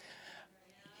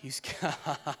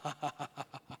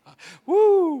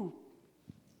 Woo!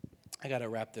 I got to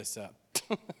wrap this up.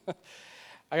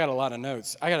 I got a lot of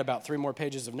notes. I got about 3 more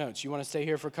pages of notes. You want to stay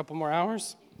here for a couple more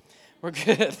hours? We're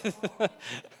good.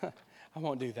 I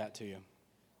won't do that to you.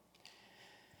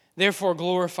 Therefore,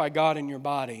 glorify God in your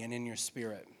body and in your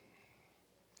spirit.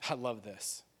 I love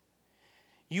this.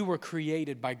 You were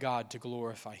created by God to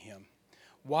glorify Him.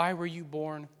 Why were you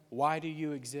born? Why do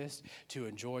you exist? To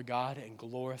enjoy God and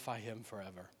glorify Him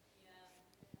forever.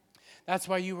 That's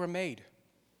why you were made.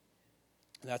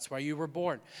 That's why you were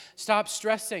born. Stop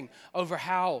stressing over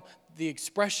how the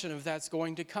expression of that's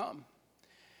going to come.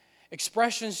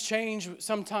 Expressions change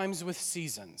sometimes with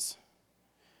seasons.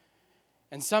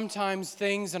 And sometimes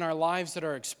things in our lives that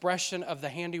are expression of the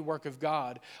handiwork of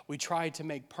God, we try to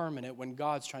make permanent when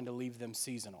God's trying to leave them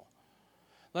seasonal.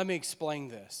 Let me explain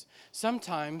this.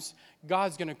 Sometimes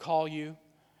God's going to call you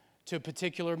to a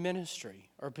particular ministry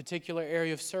or a particular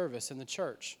area of service in the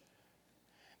church.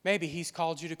 Maybe He's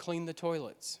called you to clean the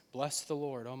toilets. Bless the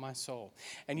Lord, oh my soul.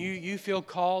 And you feel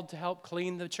called to help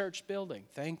clean the church building.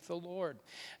 Thank the Lord.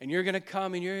 And you're going to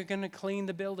come and you're going to clean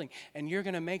the building. And you're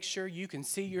going to make sure you can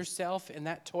see yourself in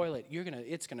that toilet.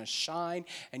 It's going to shine.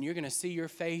 And you're going to see your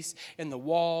face in the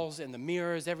walls and the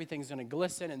mirrors. Everything's going to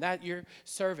glisten. And that you're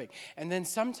serving. And then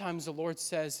sometimes the Lord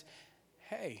says,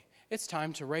 hey, it's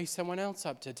time to raise someone else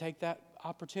up to take that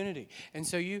opportunity. And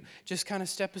so you just kind of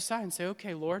step aside and say,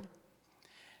 okay, Lord.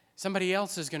 Somebody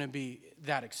else is going to be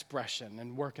that expression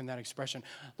and work in that expression.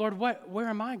 Lord, where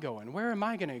am I going? Where am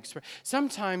I going to express?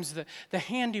 Sometimes the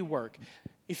handiwork,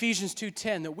 Ephesians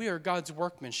 2:10, that we are God's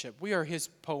workmanship. We are His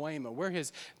poema. We're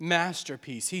His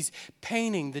masterpiece. He's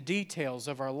painting the details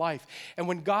of our life. And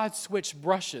when God switches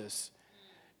brushes,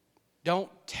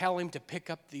 don't tell Him to pick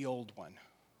up the old one.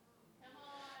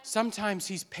 Sometimes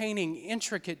He's painting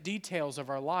intricate details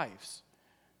of our lives.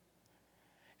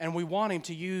 And we want Him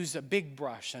to use a big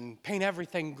brush and paint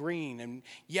everything green and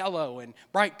yellow and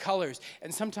bright colors.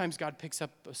 And sometimes God picks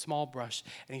up a small brush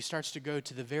and He starts to go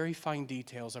to the very fine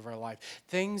details of our life.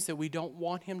 Things that we don't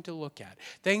want Him to look at.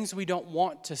 Things we don't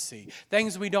want to see.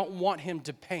 Things we don't want Him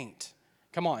to paint.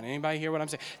 Come on, anybody hear what I'm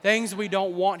saying? Things we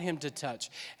don't want Him to touch.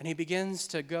 And He begins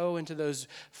to go into those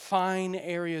fine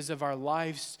areas of our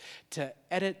lives to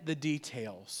edit the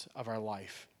details of our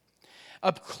life.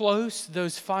 Up close,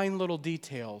 those fine little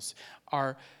details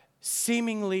are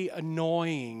seemingly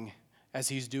annoying as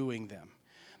He's doing them.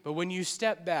 But when you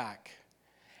step back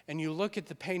and you look at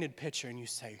the painted picture and you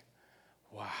say,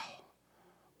 wow,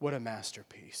 what a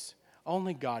masterpiece.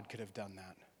 Only God could have done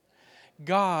that.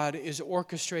 God is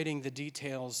orchestrating the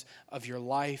details of your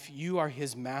life. You are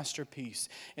His masterpiece.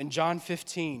 In John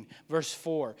 15, verse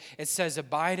 4, it says,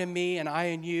 abide in me and I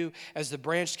in you, as the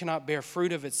branch cannot bear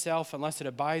fruit of itself unless it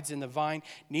abides in the vine,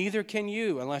 neither can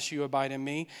you unless you abide in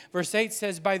me. Verse 8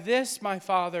 says, by this my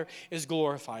Father is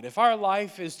glorified. If our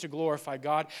life is to glorify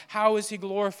God, how is He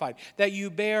glorified? That you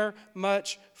bear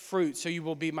much fruit, so you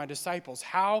will be my disciples.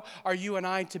 How are you and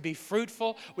I to be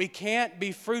fruitful? We can't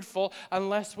be fruitful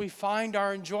unless we find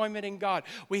our enjoyment in God.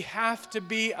 We have to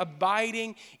be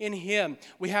abiding in Him.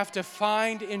 We have to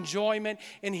find enjoyment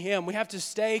in Him. We have to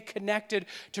stay connected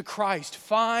to Christ.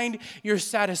 Find your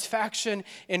satisfaction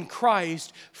in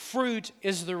Christ. Fruit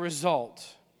is the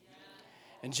result.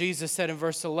 And Jesus said in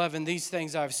verse 11, these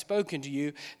things I have spoken to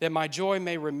you, that my joy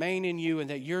may remain in you and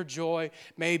that your joy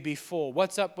may be full.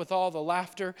 What's up with all the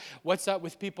laughter? What's up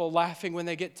with people laughing when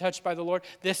they get touched by the Lord?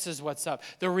 This is what's up.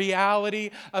 The reality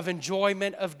of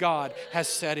enjoyment of God has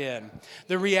set in.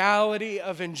 The reality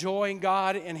of enjoying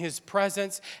God in His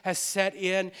presence has set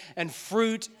in, and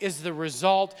fruit is the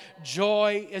result.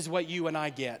 Joy is what you and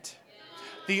I get.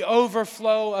 The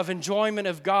overflow of enjoyment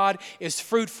of God is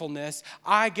fruitfulness.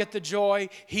 I get the joy,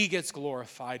 He gets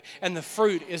glorified. And the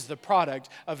fruit is the product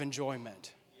of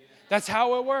enjoyment. That's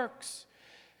how it works.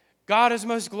 God is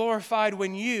most glorified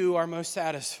when you are most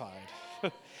satisfied.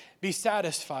 Be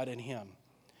satisfied in Him.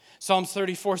 Psalms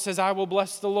 34 says, I will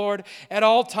bless the Lord at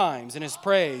all times, and His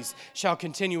praise shall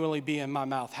continually be in my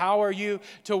mouth. How are you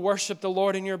to worship the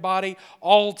Lord in your body?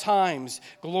 All times,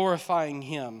 glorifying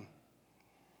Him.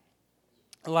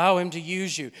 Allow Him to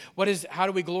use you. How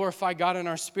do we glorify God in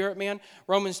our spirit, man?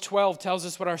 Romans 12 tells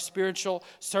us what our spiritual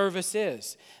service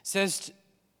is. It says,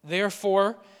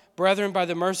 therefore, brethren, by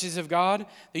the mercies of God,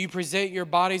 that you present your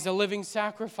bodies a living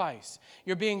sacrifice.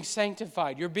 You're being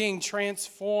sanctified. You're being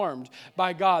transformed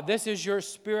by God. This is your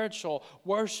spiritual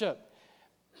worship.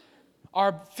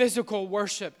 Our physical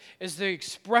worship is the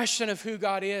expression of who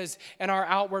God is and our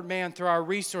outward man through our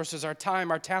resources, our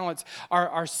time, our talents,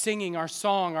 our singing, our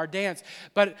song, our dance.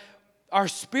 But our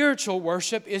spiritual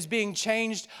worship is being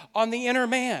changed on the inner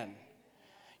man.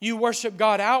 You worship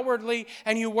God outwardly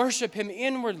and you worship Him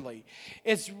inwardly.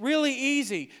 It's really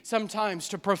easy sometimes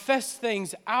to profess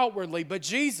things outwardly, but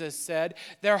Jesus said,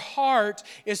 their heart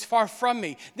is far from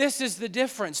me. This is the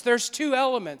difference. There's two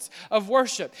elements of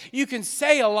worship. You can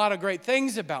say a lot of great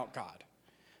things about God,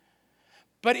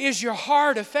 but is your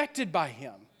heart affected by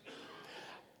Him?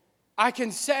 I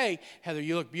can say, Heather,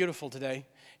 you look beautiful today,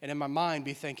 and in my mind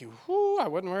be thinking, whoo, I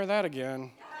wouldn't wear that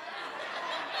again.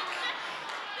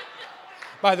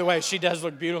 By the way, she does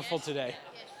look beautiful today.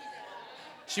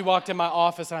 She walked in my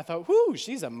office and I thought, whoo,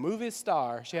 she's a movie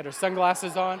star. She had her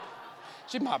sunglasses on.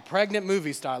 She's my pregnant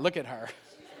movie star. Look at her.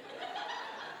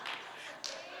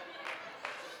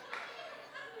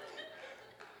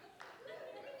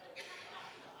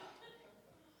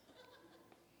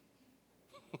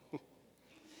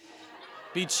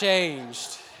 Be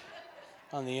changed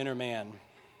on the inner man.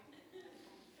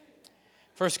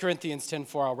 1 Corinthians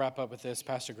 10:4, I'll wrap up with this.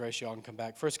 Pastor Grace, y'all can come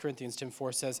back. 1 Corinthians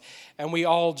 10:4 says, and we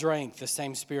all drank the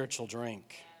same spiritual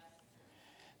drink.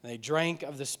 They drank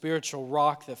of the spiritual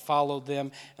rock that followed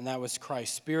them, and that was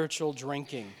Christ. Spiritual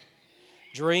drinking.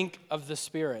 Drink of the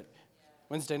Spirit.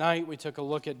 Wednesday night, we took a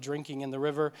look at drinking in the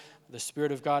river. The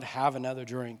Spirit of God, have another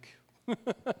drink.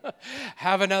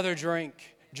 Have another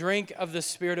drink. Drink of the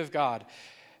Spirit of God.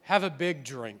 Have a big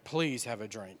drink. Please have a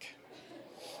drink.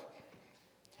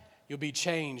 You'll be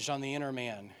changed on the inner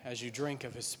man as you drink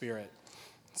of His Spirit.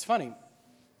 It's funny,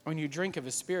 when you drink of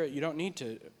His Spirit, you don't need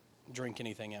to drink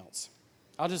anything else.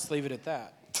 I'll just leave it at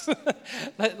that.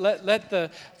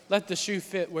 let the shoe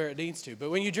fit where it needs to.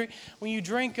 But when you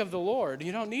drink of the Lord,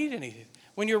 you don't need anything.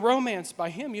 When you're romanced by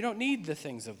Him, you don't need the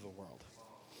things of the world.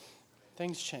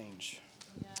 Things change.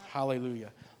 Yeah.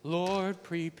 Hallelujah. Lord,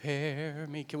 prepare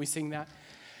me. Can we sing that?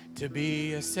 To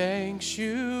be a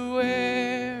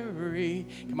sanctuary.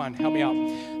 Come on, help me out.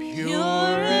 Pure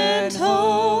and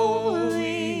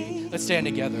holy. Let's stand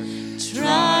together.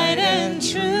 Tried and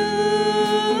true.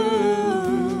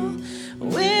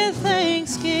 With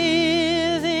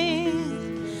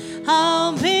thanksgiving,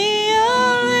 I'll be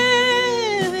a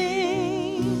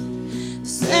living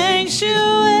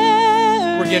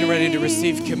sanctuary. We're getting ready to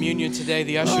receive communion today.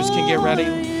 The ushers can get ready.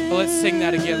 But let's sing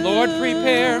that again. Lord,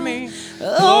 prepare me.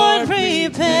 Lord,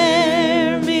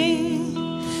 prepare me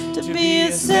to be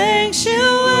a sanctuary,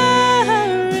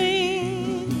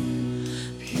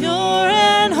 pure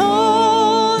and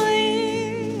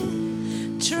holy,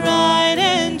 tried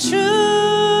and true.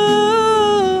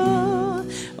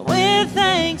 With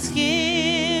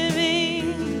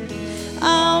thanksgiving,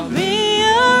 I'll be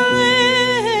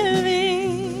a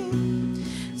living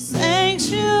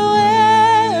sanctuary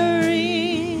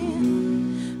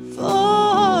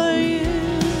for you.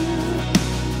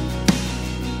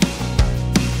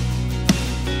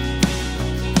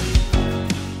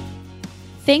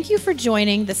 Thank you for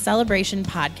joining the Celebration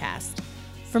Podcast.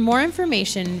 For more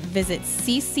information, visit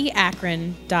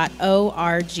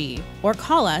ccakron.org or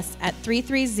call us at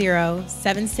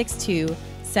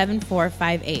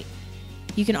 330-762-7458.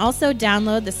 You can also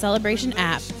download the Celebration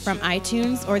app from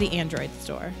iTunes or the Android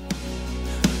store.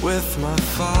 With my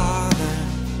Father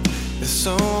is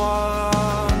so